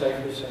we can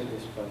safely say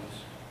this, folks.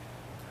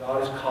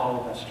 God is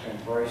calling us to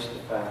embrace the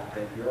fact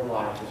that your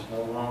life is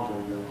no longer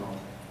your own.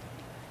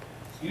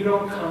 You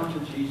don't come to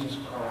Jesus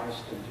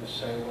Christ and just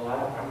say,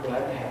 well, I'm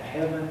glad to have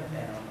heaven,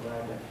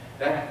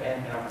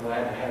 and I'm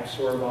glad to have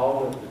sort of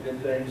all the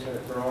good things that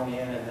are thrown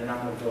in, and then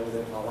I'm going to go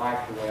live my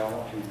life the way I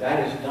want to.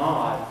 That is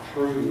not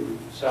true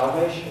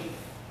salvation.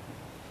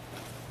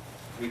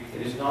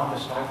 It is not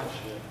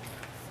discipleship.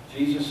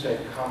 Jesus said,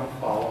 come and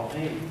follow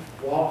me.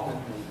 Walk with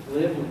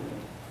me. Live with me.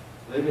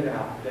 Live it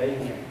out day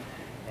in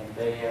and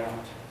day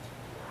out.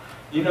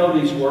 You know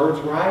these words,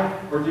 right?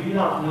 Or do you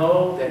not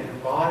know that your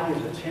body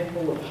is a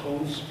temple of the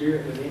Holy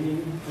Spirit within you,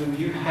 whom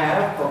you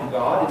have from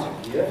God?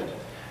 It's a gift.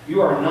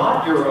 You are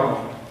not your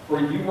own,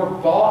 for you were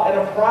bought at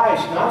a price.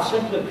 Not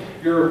simply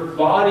your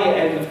body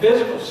in the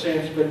physical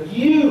sense, but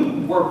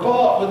you were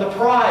bought with a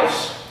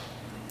price.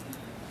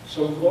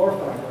 So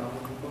glorify God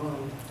with your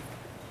body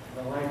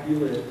and the life you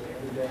live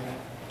every day.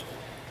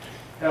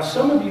 Now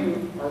some of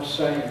you are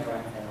saying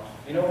right now,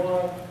 you know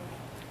what?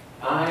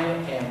 I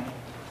am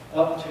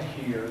up to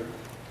here,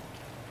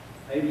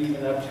 maybe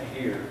even up to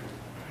here,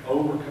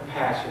 over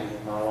capacity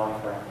in my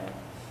life right now.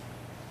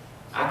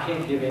 I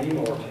can't give any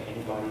more to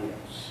anybody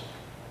else.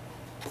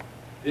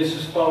 This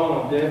is falling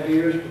on deaf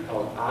ears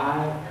because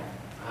I'm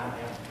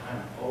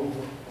overwhelmed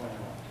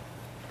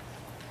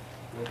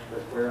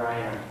with where I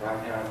am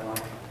right now in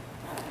life.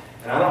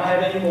 And I don't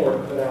have any more to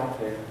put out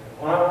there.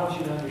 What I want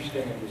you to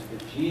understand is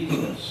that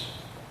Jesus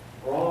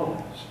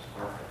broadens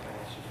our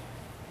capacity.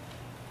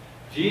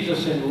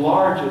 Jesus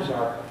enlarges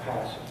our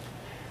capacity.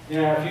 You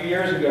know, a few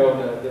years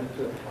ago,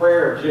 the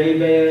prayer of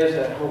Jabez,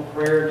 that whole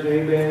prayer of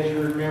Jabez,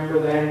 you remember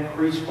that,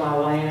 increased my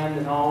land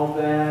and all of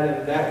that,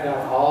 and that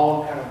got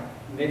all kind of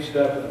mixed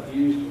up and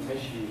abused and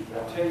misused.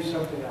 But I'll tell you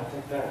something I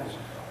think that is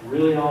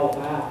really all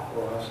about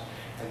for us,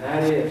 and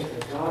that is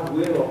that God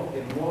will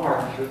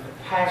enlarge your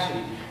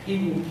capacity.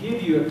 He will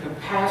give you a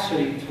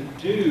capacity to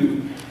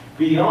do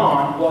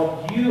beyond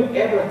what you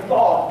ever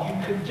thought you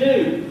could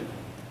do.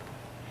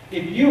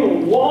 If you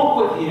will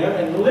walk with Him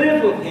and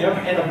live with Him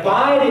and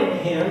abide in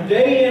Him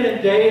day in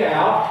and day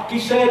out, He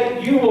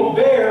said you will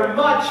bear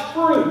much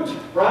fruit,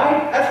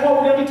 right? That's what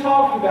we're going to be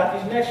talking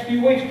about these next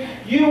few weeks.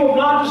 You will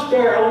not just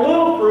bear a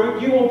little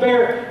fruit, you will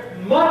bear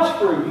much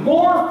fruit,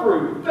 more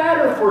fruit,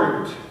 better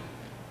fruit.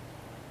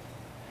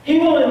 He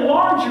will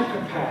enlarge your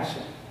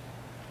capacity.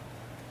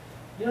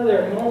 You know,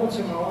 there are moments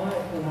in my life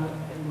when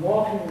I'm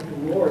walking with the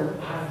Lord,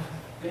 I've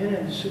been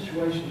in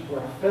situations where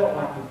I felt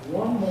like if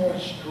one more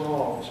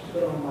straw was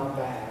put on my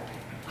back,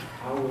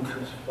 I would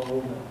just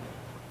fold up.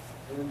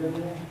 Ever been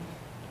there?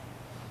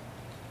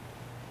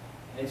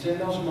 And it's in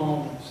those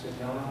moments that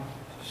God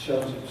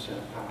shows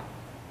Himself out.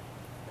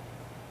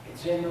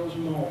 It's in those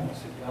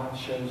moments that God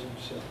shows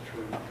Himself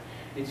true.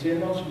 It's in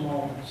those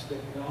moments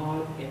that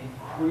God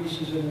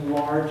increases and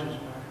enlarges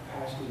my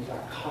capacity as I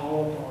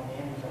call upon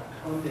Him, as I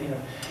come to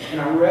Him, and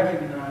I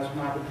recognize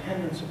my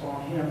dependence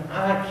upon Him.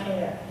 I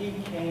can't. He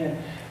can.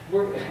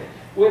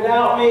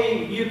 Without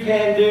me, you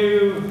can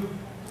do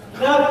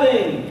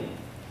nothing.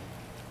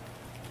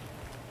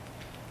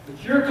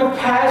 But your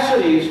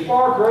capacity is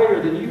far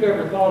greater than you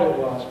ever thought it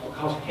was,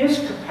 because His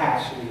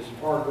capacity is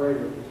far greater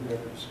than you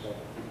ever discovered.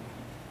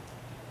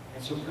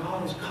 And so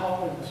God is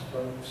calling us,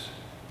 folks,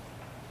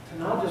 to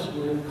not just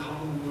live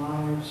common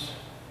lives,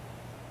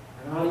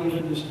 or not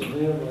even just to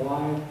live a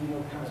life,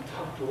 kind of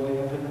tucked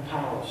away up in the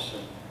palace,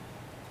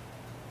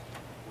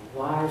 and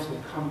lives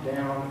that come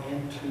down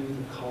into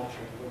the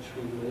culture in which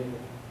we live.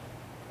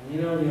 And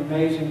you know the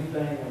amazing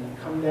thing, when you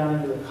come down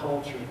into the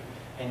culture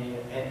and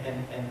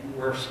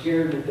we're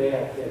scared to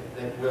death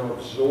that we'll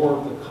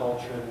absorb the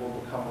culture and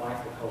we'll become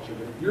like the culture.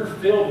 But if you're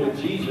filled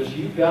with Jesus,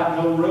 you've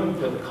got no room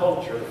for the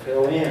culture to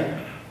fill in.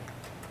 And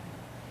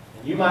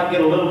you might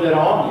get a little bit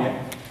on you,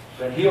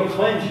 but He'll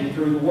cleanse you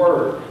through the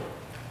Word.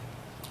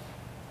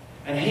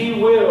 And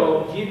He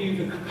will give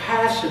you the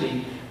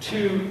capacity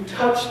to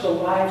touch the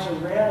lives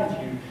around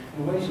you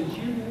in ways that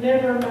you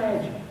never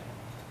imagined.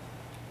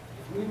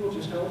 If we will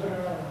just open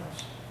our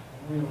eyes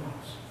and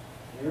realize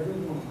every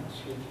one of us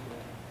here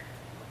today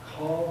are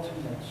called to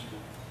ministry,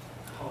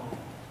 called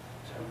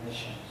to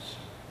missions.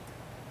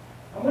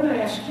 I'm going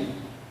to ask you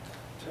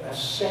to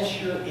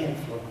assess your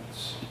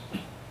influence.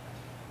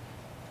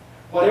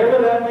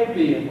 Whatever that may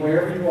be and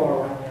wherever you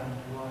are right now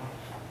in your life.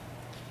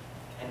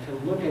 And to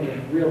look at it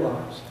and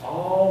realize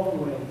all the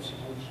ways in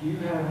which you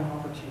have an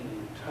opportunity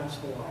to touch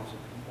the lives of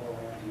people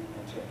around you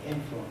and to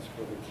influence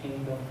for the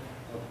kingdom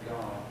of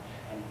God.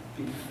 And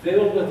be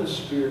filled with the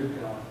Spirit of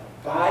God.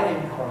 Abide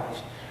in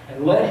Christ.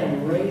 And let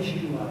Him raise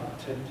you up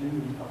to do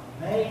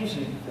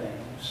amazing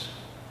things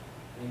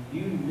that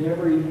you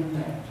never even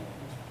imagined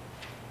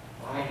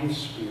by His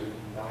Spirit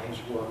and by His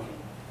working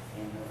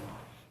in your life.